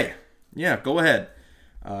 okay, yeah, go ahead.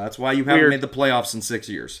 That's why you haven't made the playoffs in 6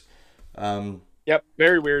 years.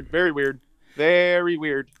 Very weird. Very weird. Very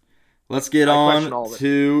weird. Let's get on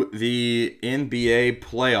to the NBA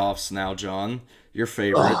playoffs now, John. Your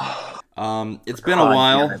favorite. It's been a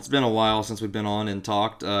while. It's been a while since we've been on and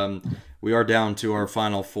talked. We are down to our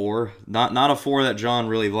final 4. Not a 4 that John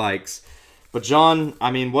really likes. But John,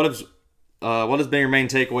 I mean, what has been your main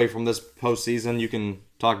takeaway from this postseason? You can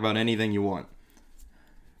talk about anything you want.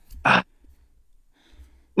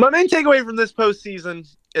 My main takeaway from this postseason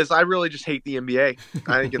is I really just hate the NBA.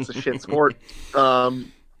 I think it's a shit sport.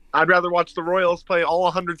 I'd rather watch the Royals play all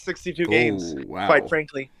 162 games, quite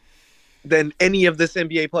frankly, than any of this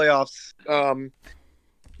NBA playoffs.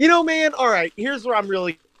 Man, all right, here's where I'm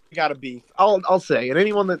really got to beef. I'll say, and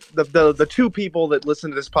anyone that the 2 people that listen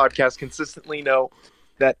to this podcast consistently know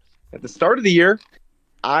that at the start of the year,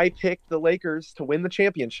 I picked the Lakers to win the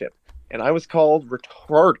championship, and I was called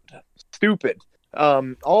retarded, stupid,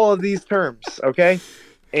 all of these terms, okay?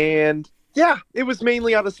 And yeah, it was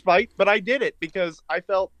mainly out of spite, but I did it because I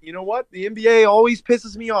felt, you know what? The NBA always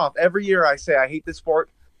pisses me off. Every year I say I hate this sport,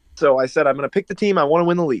 so I said I'm going to pick the team I want to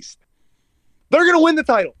win the least. They're going to win the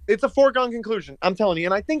title. It's a foregone conclusion, I'm telling you,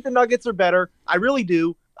 and I think the Nuggets are better. I really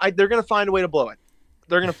do. They're going to find a way to blow it.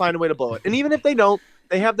 And even if they don't,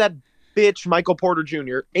 they have that bitch Michael Porter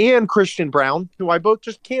Jr. and Christian Brown, who I both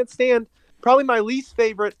just can't stand. Probably my least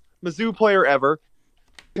favorite Mizzou player ever,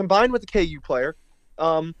 combined with the KU player.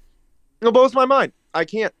 It blows my mind. I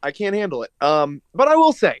can't handle it. But I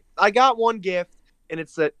will say, I got one gift, and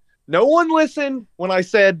it's that no one listened when I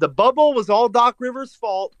said the bubble was all Doc Rivers'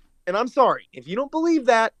 fault. And I'm sorry. If you don't believe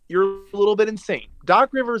that, you're a little bit insane. Doc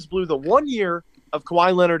Rivers blew the 1 year of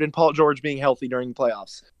Kawhi Leonard and Paul George being healthy during the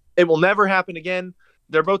playoffs. It will never happen again.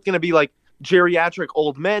 They're both going to be like geriatric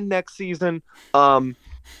old men next season. And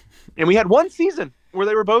we had one season where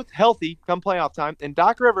they were both healthy come playoff time. And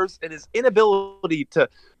Doc Rivers and his inability to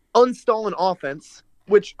unstall an offense,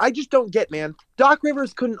 which I just don't get, man. Doc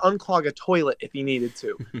Rivers couldn't unclog a toilet if he needed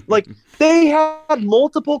to. Like, they had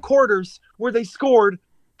multiple quarters where they scored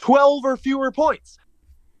 12 or fewer points.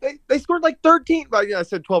 They scored like 13. I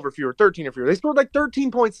said 12 or fewer, 13 or fewer. They scored like 13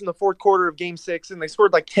 points in the fourth quarter of Game 6, and they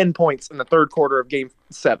scored like 10 points in the third quarter of Game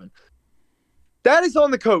 7. That is on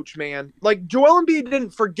the coach, man. Like, Joel Embiid didn't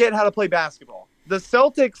forget how to play basketball. The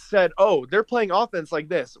Celtics said, oh, they're playing offense like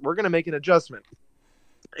this. We're going to make an adjustment.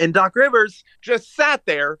 And Doc Rivers just sat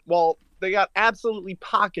there while they got absolutely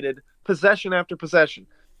pocketed possession after possession.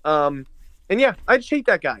 And yeah, I just hate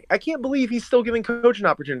that guy. I can't believe he's still giving coaching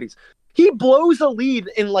opportunities. He blows a lead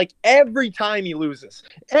in like every time he loses.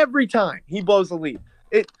 Every time he blows a lead.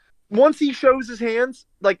 Once he shows his hands,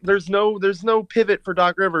 like there's no pivot for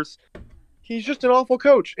Doc Rivers. He's just an awful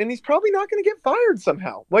coach, and he's probably not going to get fired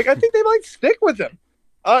somehow. Like, I think they might stick with him.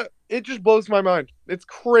 It just blows my mind. It's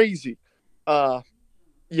crazy.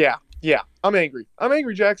 Yeah. I'm angry.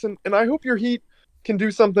 Jackson, and I hope your Heat can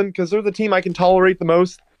do something because they're the team I can tolerate the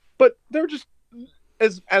most. But they're just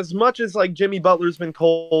as much as like Jimmy Butler's been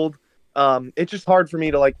cold. It's just hard for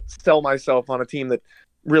me to like sell myself on a team that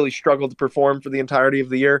really struggled to perform for the entirety of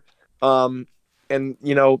the year. And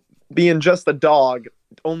you know, being just a dog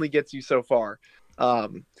only gets you so far.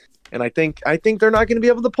 And I think they're not going to be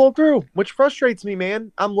able to pull through, which frustrates me,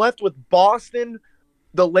 man. I'm left with Boston,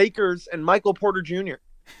 the Lakers, and Michael Porter Jr.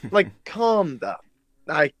 Like, calm down.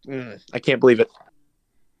 I can't believe it.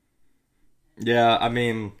 Yeah, I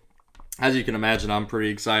mean, as you can imagine, I'm pretty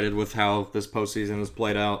excited with how this postseason has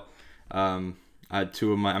played out. I had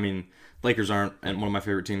Lakers aren't one of my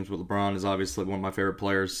favorite teams, but LeBron is obviously one of my favorite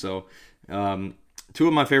players. So, 2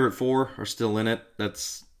 of my favorite 4 are still in it.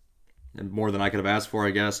 That's more than I could have asked for,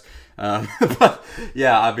 I guess. But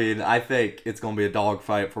yeah, I mean, I think it's going to be a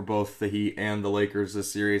dogfight for both the Heat and the Lakers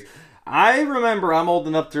this series. I remember, I'm old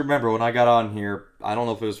enough to remember when I got on here, I don't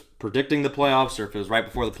know if it was predicting the playoffs or if it was right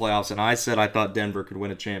before the playoffs, and I said I thought Denver could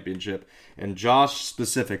win a championship. And Josh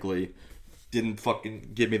specifically didn't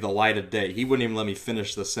fucking give me the light of day. He wouldn't even let me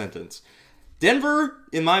finish the sentence. Denver,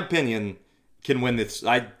 in my opinion, can win this.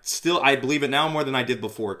 I believe it now more than I did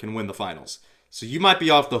before, can win the finals. So you might be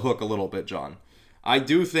off the hook a little bit, John. I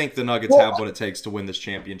do think the Nuggets have what it takes to win this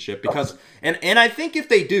championship because, and I think if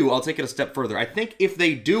they do, I'll take it a step further. I think if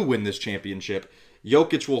they do win this championship,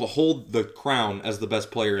 Jokic will hold the crown as the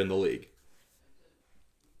best player in the league.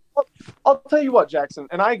 I'll tell you what, Jackson,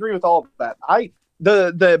 and I agree with all of that.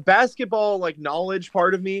 The basketball like knowledge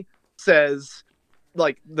part of me says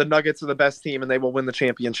like the Nuggets are the best team and they will win the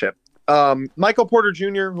championship. Michael Porter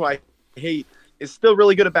Jr., who I hate, is still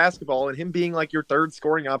really good at basketball, and him being like your third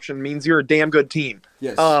scoring option means you're a damn good team.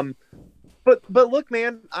 Yes. But look,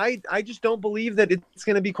 man, I just don't believe that it's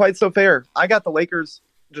going to be quite so fair. I got the Lakers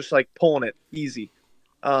just like pulling it easy.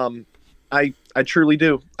 I truly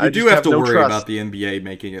do. You do have to worry about the NBA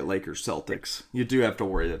making it Lakers Celtics. You do have to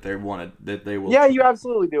worry that they will. Yeah, you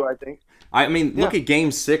absolutely do. I think. I mean, look at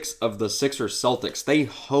Game 6 of the Sixers Celtics. They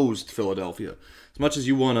hosed Philadelphia. As much as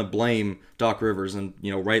you want to blame Doc Rivers, and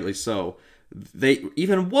rightly so.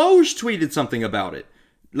 Even Woj tweeted something about it.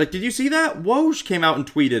 Like, did you see that? Woj came out and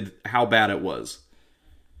tweeted how bad it was.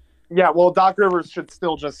 Yeah, well, Doc Rivers should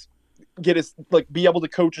still just be able to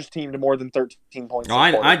coach his team to more than 13 points.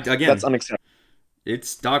 Again, that's unacceptable.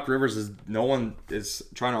 It's Doc Rivers. No one is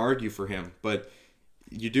trying to argue for him, but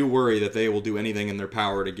you do worry that they will do anything in their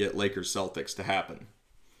power to get Lakers Celtics to happen.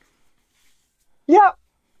 Yeah.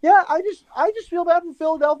 I just feel bad for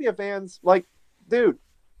Philadelphia fans. Like, dude.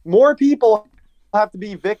 More people have to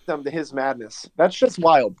be victim to his madness. That's just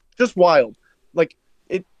wild. Just wild. Like,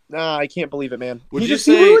 I can't believe it, man. He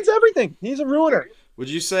ruins everything. He's a ruiner. Would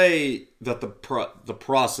you say that the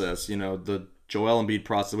process, the Joel Embiid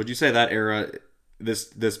process, would you say that era,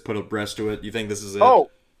 this put a rest to it? You think this is it? Oh,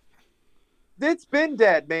 it's been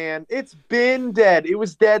dead, man. It's been dead. It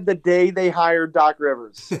was dead the day they hired Doc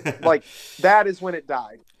Rivers. Like, that is when it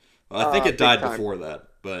died. Well, I think it died before that,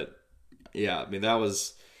 but yeah, I mean, that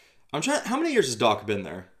was... how many years has Doc been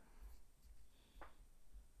there?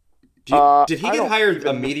 Did he get hired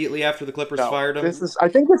immediely after the Clippers fired him? I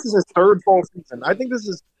think this is his third full season. I think this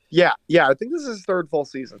is his third full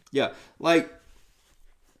season. Yeah,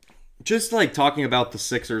 just talking about the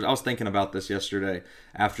Sixers, I was thinking about this yesterday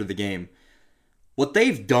after the game. What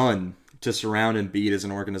they've done to surround Embiid as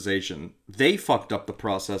an organization, they fucked up the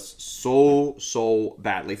process so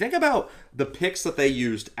badly. Think about the picks that they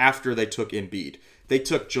used after they took Embiid. They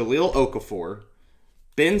took Jahlil Okafor,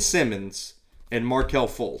 Ben Simmons, and Markelle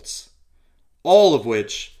Fultz, all of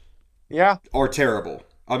which are terrible.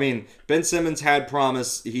 I mean, Ben Simmons had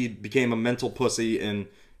promise. He became a mental pussy, and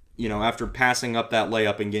after passing up that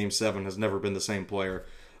layup in Game 7, has never been the same player.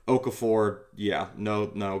 Okafor,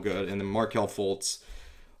 no good. And then Markelle Fultz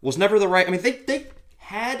was never the right... I mean, they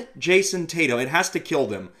had Jason Tatum. It has to kill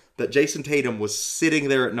them that Jason Tatum was sitting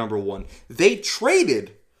there at number 1. They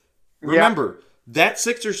traded... Remember... Yeah. That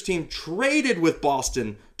Sixers team traded with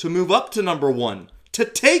Boston to move up to number 1 to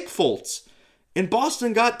take Fultz, and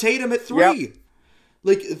Boston got Tatum at 3. Yep.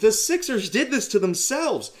 Like, the Sixers did this to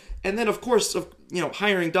themselves, and then of course,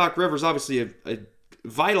 hiring Doc Rivers, obviously a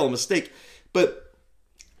vital mistake. But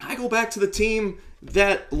I go back to the team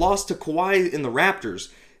that lost to Kawhi in the Raptors.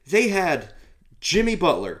 They had Jimmy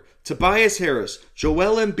Butler, Tobias Harris,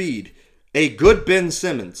 Joel Embiid, a good Ben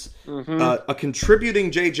Simmons, a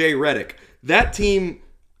contributing JJ Redick. That team,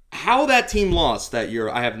 how that team lost that year,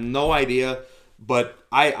 I have no idea. But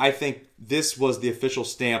I think this was the official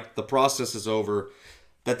stamp. The process is over.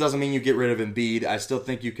 That doesn't mean you get rid of Embiid. I still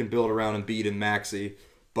think you can build around Embiid and Maxey.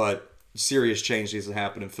 But serious change needs to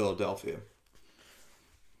happen in Philadelphia.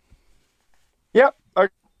 Yep, I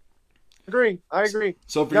agree.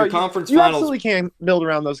 So for your conference you finals... absolutely can build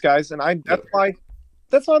around those guys. And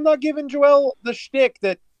that's why I'm not giving Joel the shtick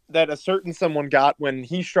that a certain someone got when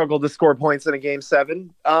he struggled to score points in a Game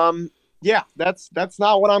 7. That's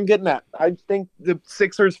not what I'm getting at. I think the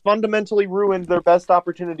Sixers fundamentally ruined their best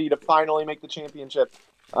opportunity to finally make the championship.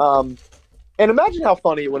 And imagine how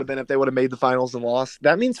funny it would have been if they would have made the finals and lost.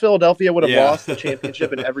 That means Philadelphia would have lost the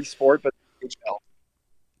championship in every sport but the NHL.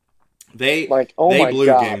 They blew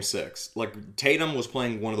Game 6. Like, Tatum was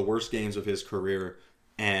playing one of the worst games of his career,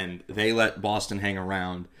 and they let Boston hang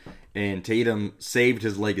around. And Tatum saved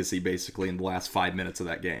his legacy, basically, in the last 5 minutes of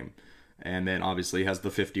that game. And then, obviously, has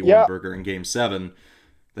the 51 burger in Game 7.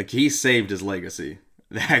 Like, he saved his legacy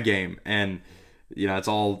that game. And, it's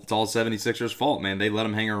all 76ers' fault, man. They let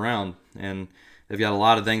him hang around. And They've got a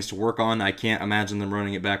lot of things to work on. I can't imagine them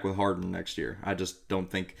running it back with Harden next year. I just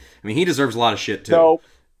don't think. I mean, he deserves a lot of shit too. No.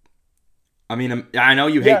 I mean, I know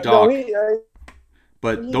you hate Doc,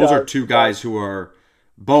 but he those are does, two guys who are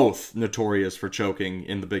both notorious for choking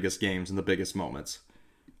in the biggest games and the biggest moments.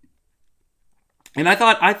 And I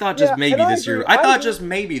thought just maybe this year, just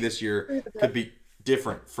maybe this year could be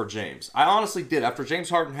different for James. I honestly did. After James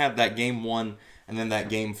Harden had that game 1 and then that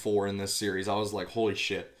game 4 in this series, I was like, holy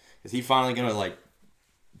shit. Is he finally going to like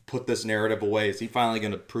put this narrative away? Is he finally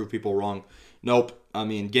going to prove people wrong? Nope. I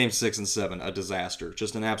mean, game 6 and 7, a disaster.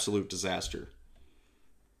 Just an absolute disaster.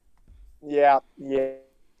 Yeah. Man.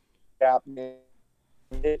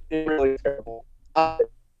 It really is terrible.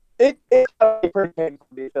 It's pretty painful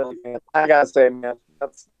to be a Philly fan. I gotta say, man,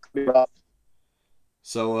 that's rough.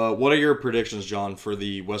 So, what are your predictions, John, for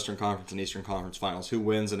the Western Conference and Eastern Conference Finals? Who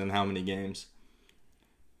wins and in how many games?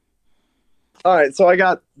 All right, so I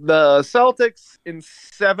got the Celtics in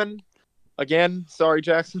 7. Again, sorry,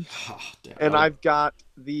 Jackson. Oh, damn. And I've got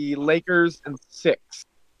the Lakers in 6.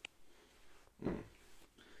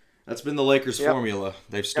 That's been the Lakers' formula.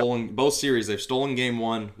 They've stolen both series. They've stolen game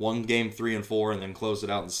 1, won game 3 and 4, and then closed it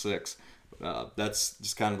out in 6. That's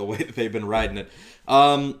just kind of the way that they've been riding it.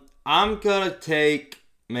 I'm going to take,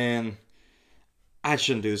 man, I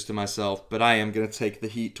shouldn't do this to myself, but I am going to take the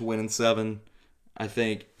Heat to win in 7. I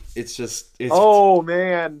think it's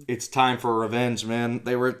man. It's time for revenge, man.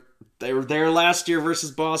 They were there last year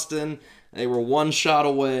versus Boston. They were one shot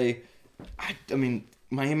away. I mean,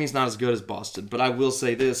 Miami's not as good as Boston, but I will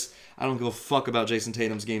say this. I don't give a fuck about Jason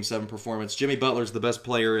Tatum's Game 7 performance. Jimmy Butler's the best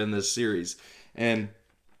player in this series. And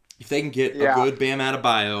if they can get a good Bam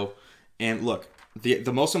Adebayo, and look,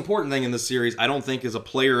 the most important thing in this series, I don't think is a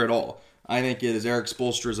player at all. I think it is Eric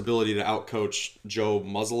Spoelstra's ability to outcoach Joe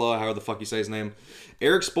Mazzulla, however the fuck you say his name.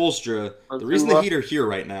 Eric Spoelstra, the reason the Heat are here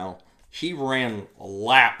right now, he ran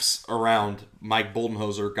laps around Mike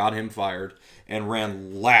Budenholzer, got him fired, and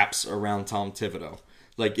ran laps around Tom Thibodeau.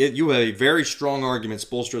 You have a very strong argument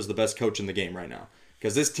Spoelstra is the best coach in the game right now.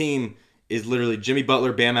 Because this team is literally Jimmy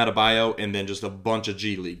Butler, Bam Adebayo, and then just a bunch of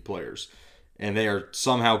G League players. And they are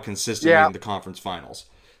somehow consistently in the conference finals.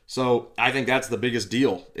 So I think that's the biggest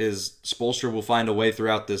deal, is Spoelstra will find a way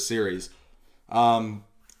throughout this series. In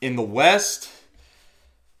the West,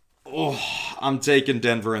 I'm taking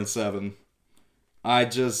Denver in 7. I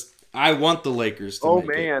want the Lakers to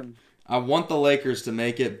make it. I want the Lakers to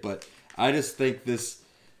make it, but I just think this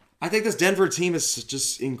Denver team is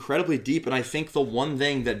just incredibly deep, and I think the one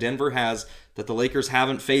thing that Denver has that the Lakers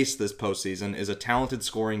haven't faced this postseason is a talented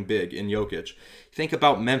scoring big in Jokic. Think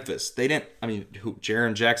about Memphis.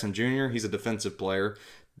 Jaren Jackson Jr., he's a defensive player.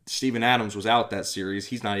 Steven Adams was out that series.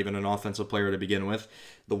 He's not even an offensive player to begin with.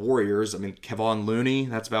 The Warriors, Kevon Looney,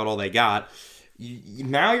 that's about all they got.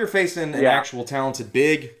 Now you're facing an actual talented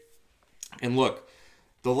big. And look,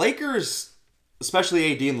 the Lakers,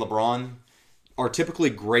 especially AD and LeBron, are typically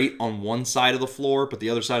great on one side of the floor, but the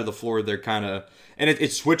other side of the floor, they're kind of... And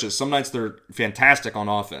it switches. Some nights they're fantastic on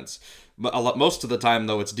offense. But most of the time,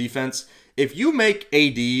 though, it's defense. If you make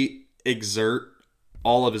AD exert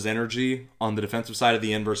all of his energy on the defensive side of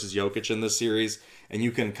the end versus Jokic in this series, and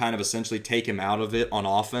you can kind of essentially take him out of it on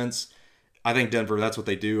offense, I think Denver, that's what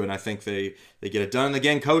they do, and I think they get it done. And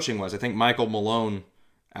again, coaching-wise, I think Michael Malone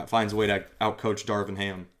finds a way to outcoach Darvin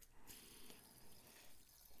Ham.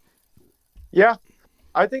 Yeah,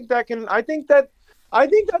 I think that's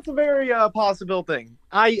a very possible thing.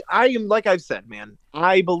 I am, like I've said, man,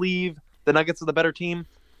 I believe the Nuggets are the better team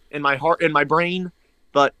in my heart, in my brain,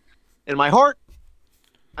 but in my heart,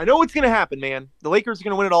 I know what's going to happen, man. The Lakers are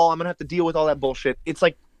going to win it all. I'm going to have to deal with all that bullshit. It's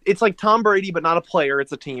like Tom Brady, but not a player.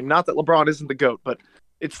 It's a team. Not that LeBron isn't the GOAT, but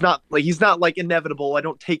it's not like he's not like inevitable. I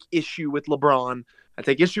don't take issue with LeBron. I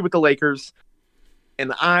take issue with the Lakers.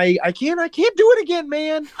 And I can't do it again,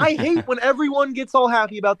 man. I hate when everyone gets all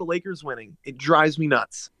happy about the Lakers winning. It drives me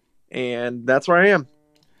nuts. And that's where I am.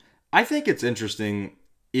 I think it's interesting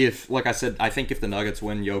if, like I said, I think if the Nuggets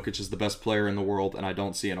win, Jokic is the best player in the world, and I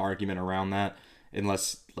don't see an argument around that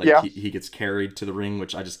unless he gets carried to the ring,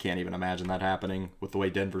 which I just can't even imagine that happening with the way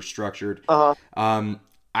Denver's structured.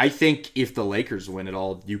 I think if the Lakers win it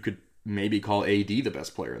all, you could maybe call AD the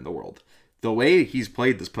best player in the world. The way he's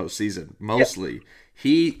played this postseason, mostly,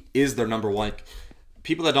 he is their number one.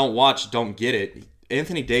 People that don't watch don't get it.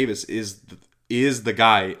 Anthony Davis is the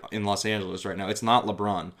guy in Los Angeles right now. It's not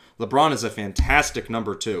LeBron. LeBron is a fantastic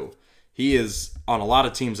number 2. He is on a lot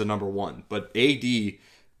of teams a number 1. But AD,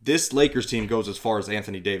 this Lakers team goes as far as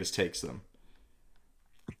Anthony Davis takes them.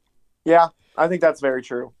 Yeah, I think that's very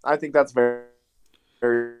true. I think that's very,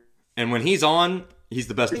 very... And when he's on, he's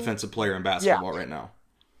the best defensive player in basketball right now.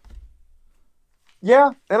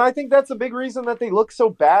 Yeah, and I think that's a big reason that they look so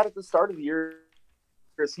bad at the start of the year,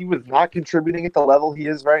 because he was not contributing at the level he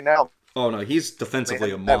is right now. Oh no, he's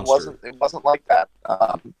defensively a Man, that monster. wasn't it wasn't like that.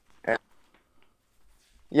 And,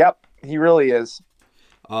 yep, he really is.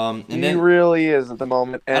 And He then really is at the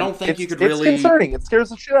moment, I and don't think you could it's really. concerning. It scares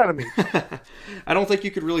the shit out of me. I don't think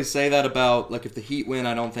you could really say that about like if the Heat win.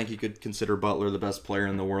 I don't think you could consider Butler the best player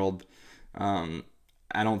in the world. Um,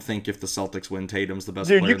 I don't think if the Celtics win, Tatum's the best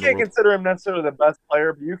Dude, player you in the can't world. consider him necessarily the best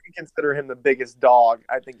player, but you can consider him the biggest dog.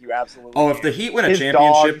 I think you absolutely Oh, if can. the Heat win a His dog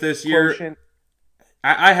championship this year, quotient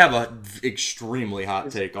I have a extremely hot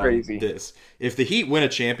is take on crazy. this. If the Heat win a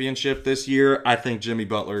championship this year, I think Jimmy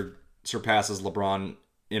Butler surpasses LeBron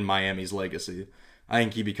in Miami's legacy. I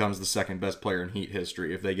think he becomes the second best player in Heat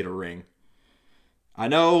history if they get a ring. I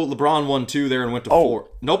know LeBron won 2 there and went to 4.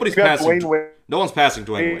 Nobody's You got passing. Dwayne Wade. No one's passing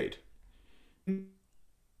Dwayne Wade.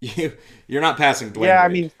 You're not passing Dwayne Yeah, I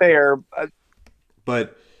Wade. mean, fair.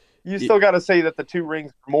 But You still got to say that the 2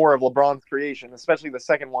 rings are more of LeBron's creation, especially the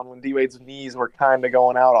second one when D Wade's knees were kind of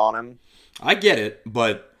going out on him. I get it,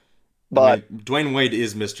 but But Dwayne Wade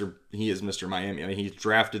is Mr. He is Mr. Miami. I mean, he's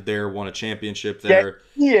drafted there, won a championship there.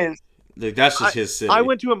 yeah, he is. Like, that's just his city. I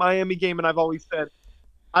went to a Miami game, and I've always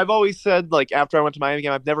said, like, after I went to Miami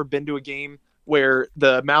game, I've never been to a game where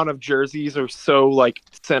the amount of jerseys are so like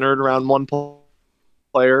centered around one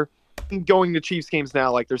player. Going to Chiefs games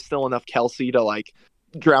now, like, there's still enough Kelsey to like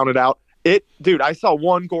drown it out. Dude, I saw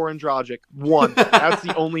one Goran Dragic. One. That's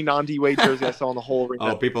the only non-D Wade jersey I saw in the whole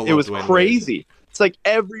arena. Oh, people It love was Dwayne crazy. Wade. It's like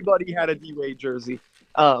everybody had a D Wade jersey.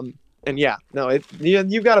 And yeah, no,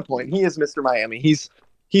 you've got a point. He is Mr. Miami.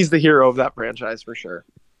 He's the hero of that franchise for sure.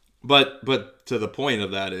 But to the point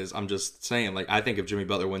of that is, I'm just saying, like, I think if Jimmy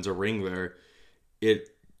Butler wins a ring there, it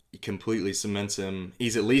completely cements him.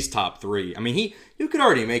 He's at least top 3. I mean, you could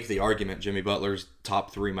already make the argument Jimmy Butler's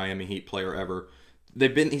top 3 Miami Heat player ever.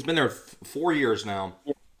 He's been there 4 years now.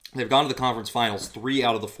 They've gone to the conference finals 3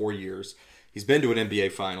 out of the 4 years. He's been to an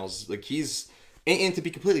NBA finals. Like, and to be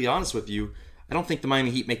completely honest with you, I don't think the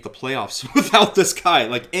Miami Heat make the playoffs without this guy,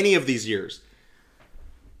 like any of these years.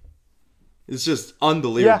 It's just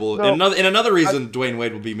unbelievable. Yeah, no, and another reason Dwayne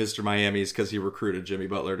Wade will be Mr. Miami is because he recruited Jimmy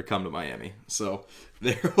Butler to come to Miami. So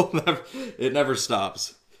it never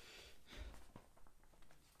stops.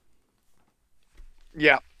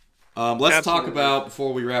 Yeah. Let's Absolutely. talk about,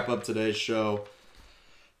 before we wrap up today's show,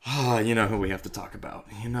 you know who we have to talk about.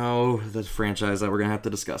 You know the franchise that we're going to have to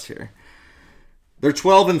discuss here. They're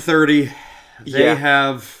 12-30. They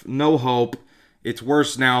have no hope. It's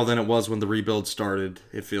worse now than it was when the rebuild started,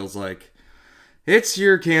 it feels like. It's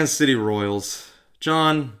your Kansas City Royals.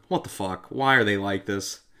 John, what the fuck? Why are they like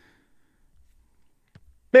this?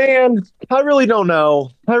 Man, I really don't know.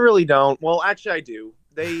 I really don't. Well, actually, I do.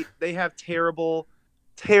 They have terrible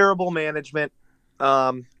management.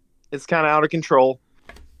 It's kind of out of control,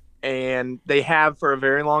 and they have for a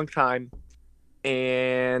very long time.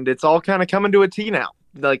 And it's all kind of coming to a T now.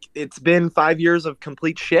 Like, it's been 5 years of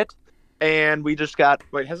complete shit, and we just got.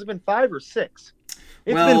 Wait, has it been 5 or 6?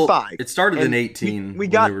 It's been 5. It started in And 18 we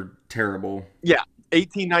got, when they were terrible. Yeah,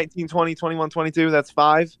 18, 19, 20, 21, 22. That's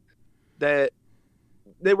 5. That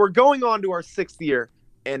they were going on to our 6th year.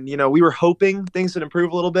 And, we were hoping things would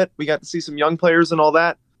improve a little bit. We got to see some young players and all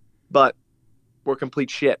that. But we're complete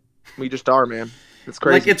shit. We just are, man. It's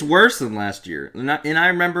crazy. Like, it's worse than last year. And I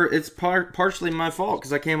remember it's partially my fault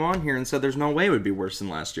because I came on here and said there's no way it would be worse than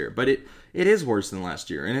last year. But it is worse than last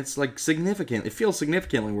year. And it's, like, significant. It feels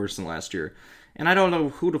significantly worse than last year. And I don't know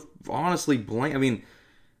who to honestly blame. I mean,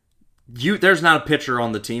 there's not a pitcher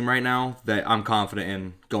on the team right now that I'm confident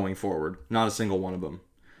in going forward. Not a single one of them.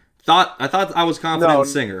 I thought I was confident in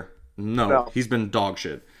Singer. No, he's been dog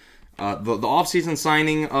shit. The offseason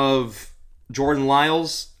signing of Jordan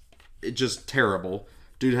Lyles, just terrible.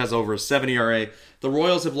 Dude has over a 70 ERA. The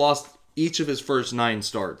Royals have lost each of his first 9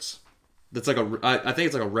 starts. That's like I think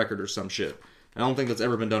it's like a record or some shit. I don't think that's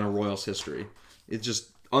ever been done in Royals history. It's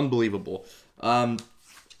just unbelievable.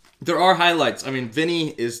 There are highlights. I mean, Vinny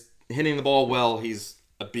is hitting the ball well. He's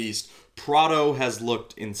a beast. Prado has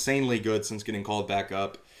looked insanely good since getting called back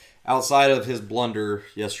up. Outside of his blunder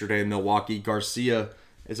yesterday in Milwaukee, Garcia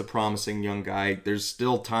is a promising young guy. There's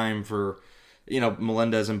still time for,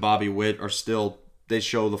 Melendez and Bobby Witt are still, they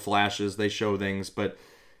show the flashes, they show things, but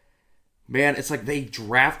man, it's like they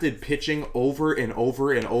drafted pitching over and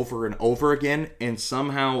over and over and over again, and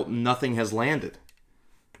somehow nothing has landed.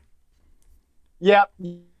 Yeah.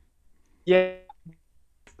 That's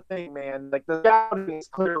the thing, man. Like, the scouting is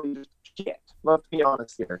clearly just shit. Let's be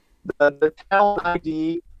honest here. The talent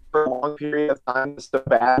ID for a long period of time is so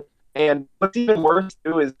bad. And what's even worse,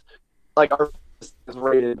 too, is, like, our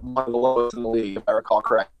rated one of the lowest in the league, if I recall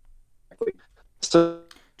correctly. So,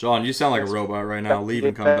 John, you sound like a robot right now. Leave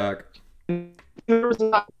and come back.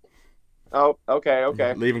 Oh, okay.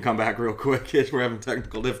 Leave and come back real quick. We're having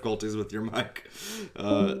technical difficulties with your mic. I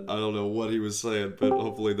don't know what he was saying, but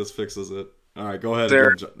hopefully this fixes it. All right, go ahead.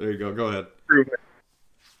 There you go. Go ahead.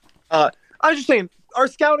 I was just saying, our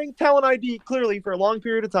scouting talent ID clearly for a long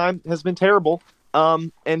period of time has been terrible.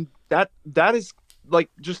 And that is like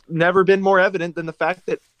just never been more evident than the fact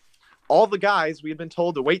that all the guys we had been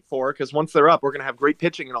told to wait for, because once they're up, we're going to have great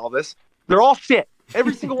pitching and all this. They're all shit.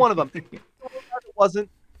 Every single one of them. It wasn't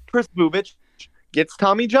Chris Bubich gets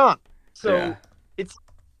Tommy John. So yeah.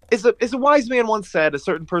 It's a wise man once said, a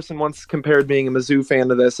certain person once compared being a Mizzou fan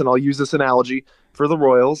to this, and I'll use this analogy for the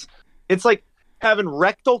Royals. It's like having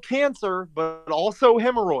rectal cancer, but also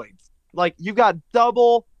hemorrhoids. Like you got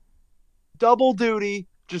double duty,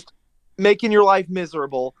 just making your life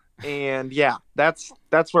miserable. And yeah, that's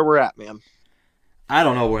where we're at, man. I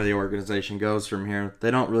don't know where the organization goes from here.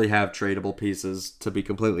 They don't really have tradable pieces, to be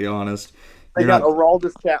completely honest. They got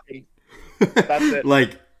Aroldis Chapman. That's it.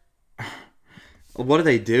 Like, what do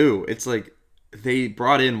they do? It's like they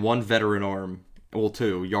brought in one veteran arm. Well,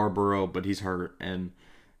 two. Yarborough, but he's hurt. And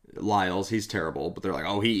Lyles, he's terrible. But they're like,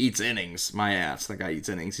 oh, he eats innings. My ass. That guy eats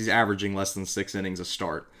innings. He's averaging less than 6 innings a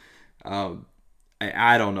start.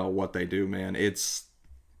 I don't know what they do, man. It's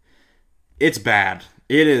bad.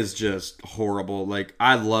 It is just horrible. Like,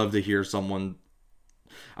 I'd love to hear someone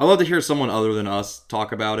other than us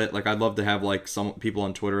talk about it. Like, I'd love to have, like, some people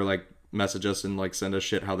on Twitter, like, message us and, like, send us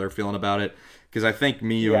shit how they're feeling about it. Because I think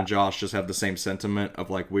me, you, and Josh just have the same sentiment of,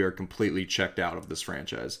 like, we are completely checked out of this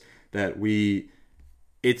franchise. That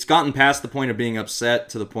it's gotten past the point of being upset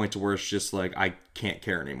to the point to where it's just, like, I can't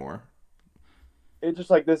care anymore. It's just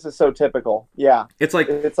like, this is so typical. Yeah. It's like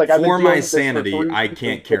for my sanity, I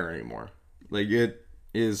can't care anymore. Like, it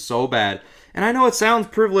is so bad. And I know it sounds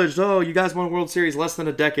privileged. Oh, you guys won a World Series less than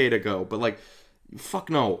a decade ago. But, like, fuck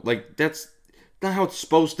no. Like, that's not how it's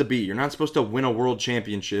supposed to be. You're not supposed to win a world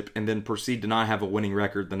championship and then proceed to not have a winning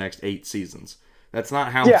record the next 8 seasons. That's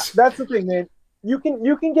not how that's the thing, man. You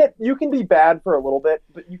can be bad for a little bit,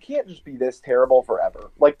 but you can't just be this terrible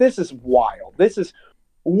forever. Like, this is wild. This is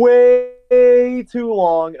way too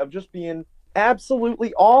long of just being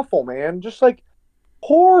absolutely awful, man. Just, like,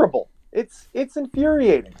 horrible. It's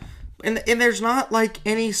infuriating. And there's not, like,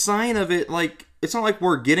 any sign of it. Like, it's not like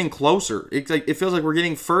we're getting closer. It's like it feels like we're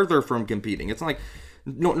getting further from competing. It's not like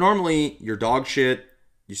normally you're dog shit.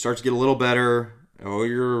 You start to get a little better. Oh,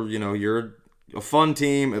 you're a fun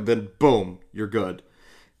team, and then boom, you're good.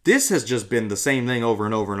 This has just been the same thing over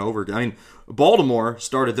and over and over again. I mean, Baltimore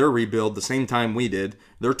started their rebuild the same time we did.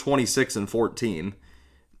 They're 26-14.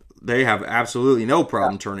 They have absolutely no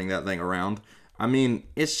problem turning that thing around. I mean,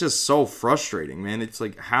 it's just so frustrating, man. It's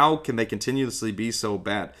like, how can they continuously be so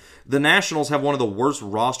bad? The Nationals have one of the worst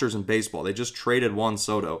rosters in baseball. They just traded Juan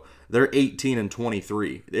Soto. They're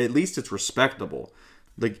 18-23. At least it's respectable.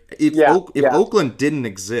 Like, if Oakland didn't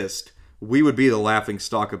exist, we would be the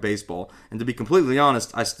laughingstock of baseball. And to be completely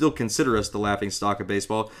honest, I still consider us the laughingstock of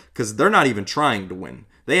baseball because they're not even trying to win.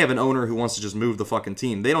 They have an owner who wants to just move the fucking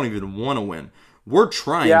team. They don't even want to win. We're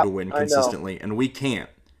trying to win consistently, and we can't.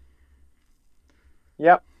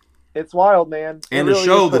 Yep. It's wild, man. And to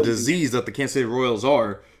show the disease that the Kansas City Royals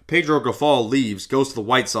are, Pedro Grifol leaves, goes to the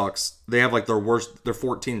White Sox. They have like they're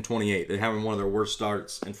 14-28. They're having one of their worst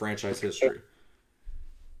starts in franchise history.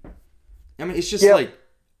 I mean, it's just like,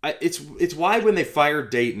 it's why when they fired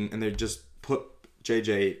Dayton and they just put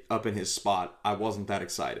JJ up in his spot, I wasn't that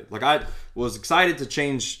excited. Like, I was excited to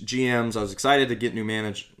change GMs. I was excited to get new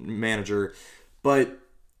manager. But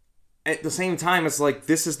at the same time, it's like,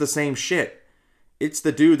 this is the same shit. It's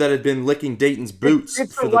the dude that had been licking Dayton's boots.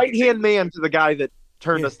 It's the right-hand man to the guy that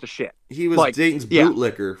turned us to shit. He was Dayton's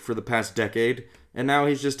bootlicker for the past decade, and now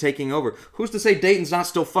he's just taking over. Who's to say Dayton's not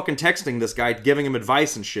still fucking texting this guy, giving him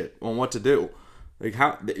advice and shit on what to do? Like,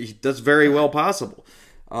 how? That's very well possible.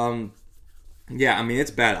 Yeah, I mean,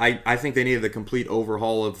 it's bad. I think they needed a complete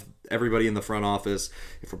overhaul of everybody in the front office.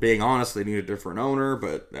 If we're being honest, they need a different owner,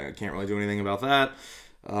 but I can't really do anything about that.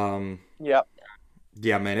 Yep.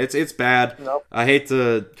 Yeah, man, it's bad. Nope. I hate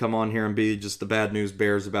to come on here and be just the bad news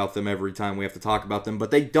bears about them every time we have to talk about them,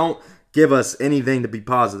 but they don't give us anything to be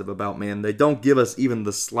positive about, man. They don't give us even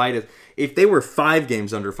the slightest. If they were 5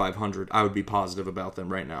 games under 500, I would be positive about them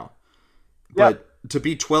right now. Yep. But to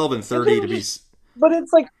be 12-30, to be... But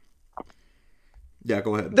it's like... Yeah,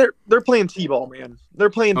 go ahead. They're playing T-ball, man. They're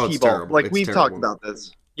playing T-ball. Like, we've talked about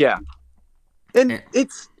this. Yeah. And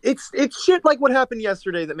it's shit like what happened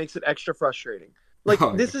yesterday that makes it extra frustrating. Like,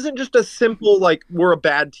 this isn't just a simple, like, we're a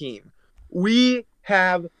bad team. We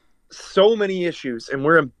have so many issues, and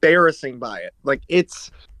we're embarrassing by it. Like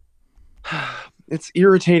it's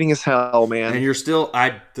irritating as hell, man. And you're still,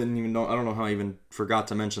 I didn't even know, I don't know how I even forgot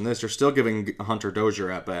to mention this. You're still giving Hunter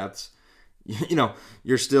Dozier at bats. You know,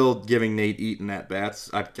 you're still giving Nate Eaton at bats.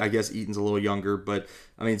 I guess Eaton's a little younger, but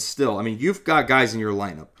I mean, still, I mean, you've got guys in your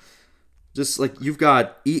lineup. Just like you've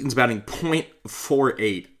got Eaton's batting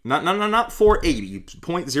 .48, not 480,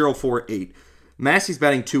 .048. Massey's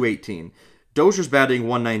batting 218. Dozier's batting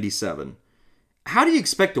 197. How do you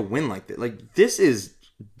expect to win like that? Like, this is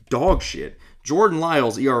dog shit. Jordan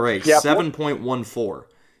Lyles' ERA, 7.14.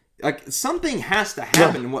 Like, something has to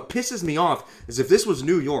happen. And what pisses me off is if this was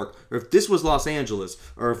New York, or if this was Los Angeles,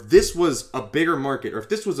 or if this was a bigger market, or if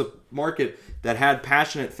this was a market that had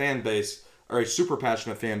passionate fan base, or a super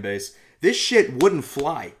passionate fan base, this shit wouldn't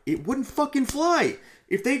fly. It wouldn't fucking fly.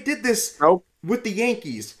 If they did this with the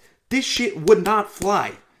Yankees, this shit would not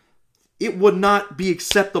fly. It would not be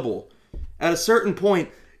acceptable. At a certain point,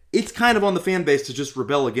 it's kind of on the fan base to just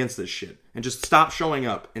rebel against this shit and just stop showing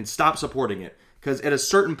up and stop supporting it. Because at a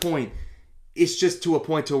certain point, it's just to a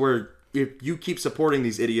point to where if you keep supporting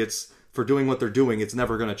these idiots for doing what they're doing, it's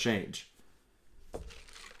never going to change.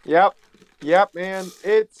 Yep, man.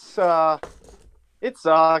 It sucks. It's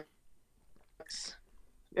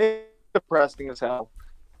depressing as hell.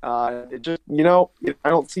 It just, I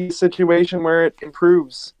don't see a situation where it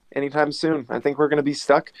improves anytime soon. I think we're going to be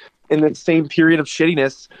stuck in the same period of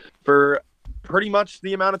shittiness for pretty much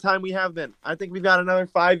the amount of time we have been. I think we've got another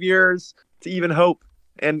 5 years to even hope.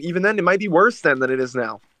 And even then, it might be worse then than it is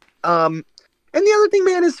now. And the other thing,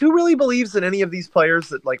 man, is who really believes that any of these players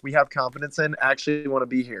that like we have confidence in actually want to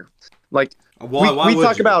be here? Like, we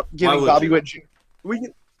talk about giving Bobby Witt Jr.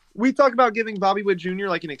 We talk about giving Bobby Witt Jr.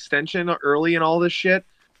 like an extension early and all this shit.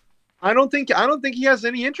 I don't think he has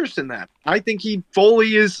any interest in that. I think he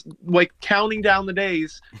fully is like counting down the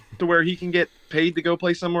days to where he can get paid to go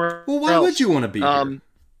play somewhere. Well, why would you want to be here?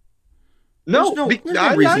 No,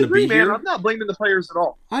 I agree, man. I'm not blaming the players at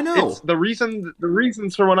all. I know. It's the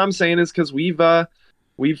reasons for what I'm saying is because we've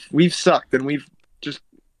sucked and we've just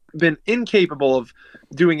been incapable of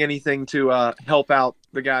doing anything to help out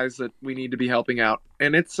the guys that we need to be helping out,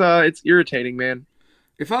 and it's irritating, man.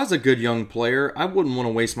 If I was a good young player, I wouldn't want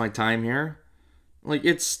to waste my time here. Like,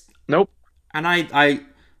 it's nope. And I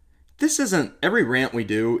this isn't every rant we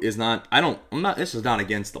do is not. This is not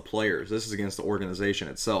against the players. This is against the organization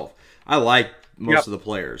itself. I like most of the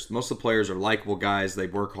players. Most of the players are likable guys. They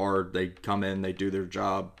work hard. They come in. They do their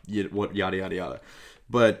job. Yada yada yada.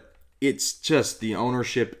 But it's just the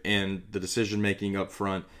ownership and the decision making up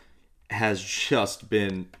front has just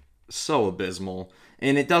been so abysmal.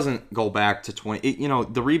 And it doesn't go back to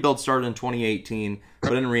the rebuild started in 2018,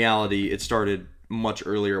 but in reality, it started much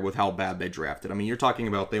earlier with how bad they drafted. I mean, you're talking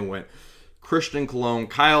about they went Christian Colon,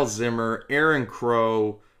 Kyle Zimmer, Aaron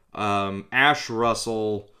Crow, Ash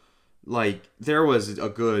Russell. Like, there was a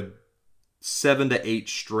good 7 to 8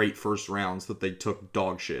 straight first rounds that they took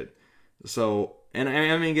dog shit. So, and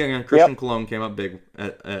I mean, again, Christian Colon came up big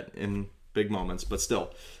in big moments, but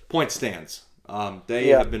still, point stands. They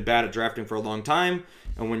have been bad at drafting for a long time,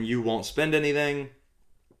 and when you won't spend anything,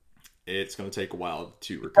 it's going to take a while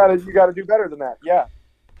to recover. You got to do better than that. Yeah,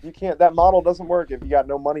 you can't. That model doesn't work if you got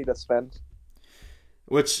no money to spend.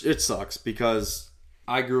 Which it sucks because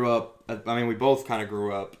I grew up. I mean, we both kind of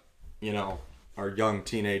grew up. Our young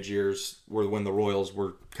teenage years were when the Royals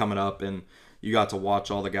were coming up, and you got to watch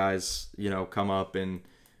all the guys, come up and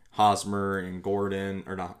Hosmer and Gordon,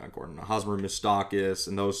 or not Gordon, Hosmer, Moustakis,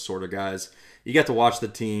 and those sort of guys. You get to watch the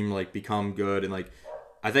team like become good, and like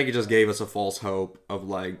I think it just gave us a false hope of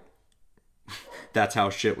like that's how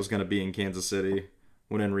shit was going to be in Kansas City,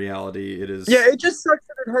 when in reality it is. Yeah, it just sucks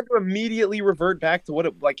that it had to immediately revert back to what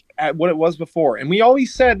it was before. And we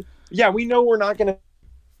always said, yeah, we know we're not going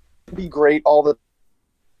to be great all the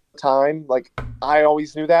time. Like, I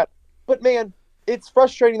always knew that. But man, it's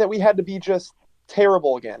frustrating that we had to be just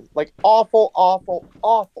terrible again. Like, awful, awful,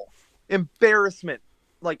 awful. Embarrassment.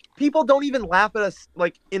 Like, people don't even laugh at us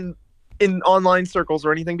like in online circles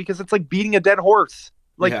or anything because it's like beating a dead horse.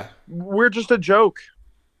 Like, we're just a joke.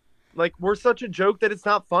 Like, we're such a joke that it's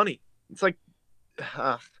not funny. It's like,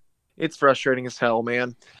 it's frustrating as hell,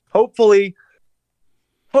 man. Hopefully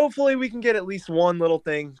we can get at least one little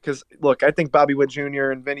thing. Because, look, I think Bobby Witt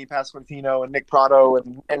Jr. and Vinny Pasquantino and Nick Pratto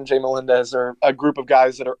and MJ Melendez are a group of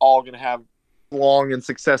guys that are all going to have long and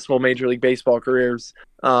successful Major League Baseball careers.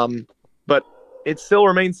 But it still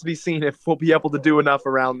remains to be seen if we'll be able to do enough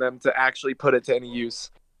around them to actually put it to any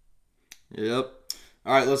use. Yep.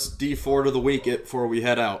 All right, let's D4 to the week before we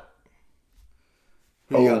head out.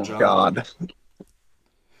 Who you got, John? God.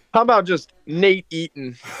 How about just Nate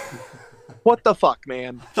Eaton? What the fuck,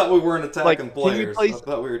 man? I thought we weren't attacking Like, players. I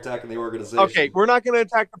thought we were attacking the organization. Okay, we're not going to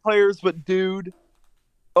attack the players, but dude,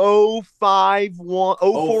 051,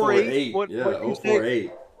 048. What Yeah, you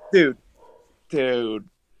 048. Dude.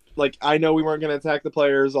 Like, I know we weren't going to attack the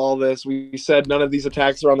players, all this. We said none of these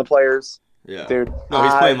attacks are on the players. Yeah. Dude. No,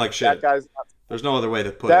 he's playing like shit. There's no other way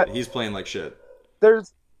to put it. He's playing like shit.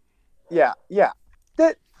 Yeah.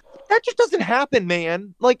 That just doesn't happen,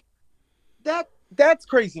 man. Like, that's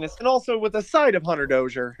craziness. And also with a side of Hunter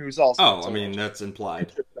Dozier, who's also... Oh, I mean, that's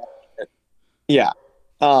implied. Yeah.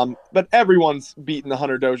 But everyone's beating the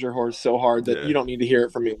Hunter Dozier horse so hard that you don't need to hear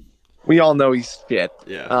it from me. We all know he's shit.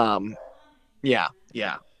 Yeah.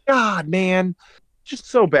 Yeah. God, man. Just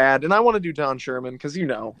so bad. And I want to do Don Sherman because you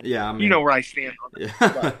know. Yeah, I mean, you know where I stand on it.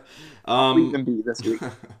 Yeah. Leave him be this week.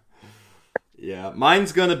 Yeah.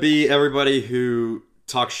 Mine's going to be everybody who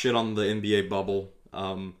talks shit on the NBA bubble.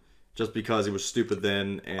 Just because it was stupid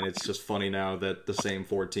then, and it's just funny now that the same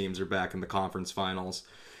 4 teams are back in the conference finals.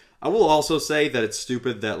 I will also say that it's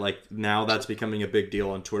stupid that, like, now that's becoming a big deal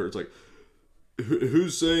on Twitter. It's like,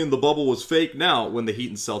 who's saying the bubble was fake now when the Heat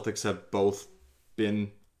and Celtics have both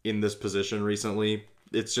been in this position recently?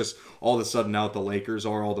 It's just all of a sudden now that the Lakers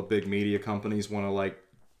are, all the big media companies want to, like,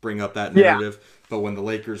 bring up that narrative. Yeah. But when the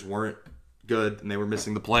Lakers weren't good and they were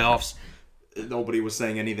missing the playoffs, nobody was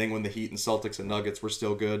saying anything when the Heat and Celtics and Nuggets were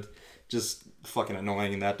still good. Just fucking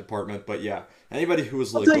annoying in that department. But yeah, anybody who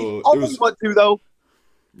was like... I'll tell you what, too, though.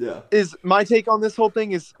 Yeah. Is my take on this whole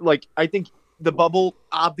thing is, like, I think the bubble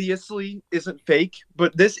obviously isn't fake,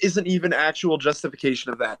 but this isn't even actual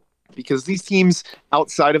justification of that. Because these teams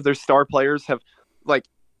outside of their star players have, like,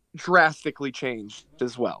 drastically changed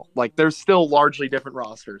as well. Like, they're still largely different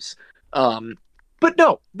rosters. But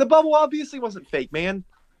no, the bubble obviously wasn't fake, man.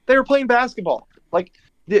 They were playing basketball. Like,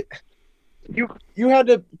 you had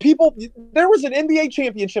to... There was an NBA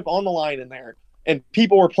championship on the line in there, and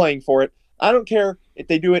people were playing for it. I don't care if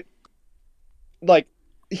they do it, like,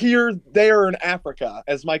 here, there, in Africa,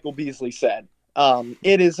 as Michael Beasley said.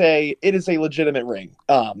 It is a legitimate ring.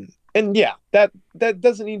 And yeah, that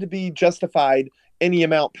doesn't need to be justified any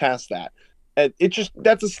amount past that.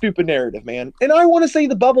 That's a stupid narrative, man. And I want to say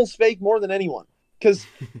the bubble's fake more than anyone, because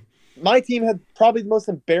my team had probably the most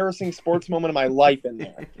embarrassing sports moment of my life in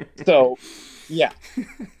there. So, yeah.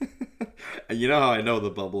 You know how I know the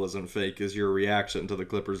bubble isn't fake is your reaction to the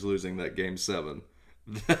Clippers losing that Game 7.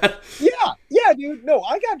 Yeah, dude. No,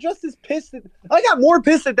 I got just as pissed. I got more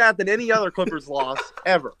pissed at that than any other Clippers loss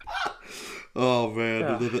ever. Oh man,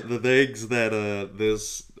 yeah. the things that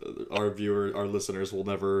our listeners will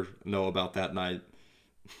never know about that night.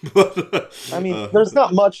 I mean, there's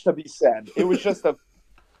not much to be said. It was just a.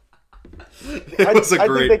 I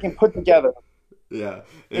think they can put together. Yeah,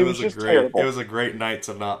 it was a great night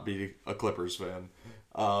to not be a Clippers fan.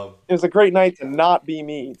 It was a great night to not be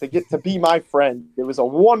me, to get to be my friend. It was a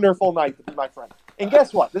wonderful night to be my friend. And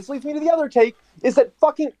guess what? This leads me to the other take, is that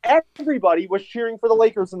fucking everybody was cheering for the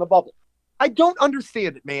Lakers in the bubble. I don't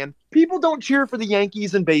understand it, man. People don't cheer for the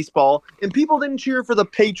Yankees in baseball, and people didn't cheer for the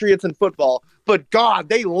Patriots in football. But God,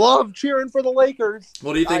 they love cheering for the Lakers.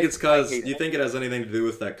 Well, do you think do you think it has anything to do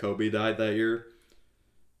with that Kobe died that year?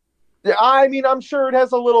 Yeah, I mean, I'm sure it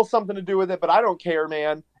has a little something to do with it, but I don't care,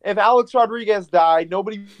 man. If Alex Rodriguez died,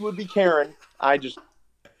 nobody would be caring. I understand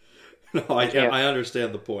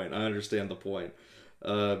the point.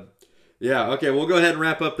 Yeah, okay, we'll go ahead and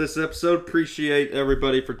wrap up this episode. Appreciate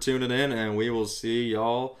everybody for tuning in, and we will see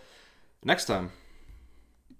y'all next time.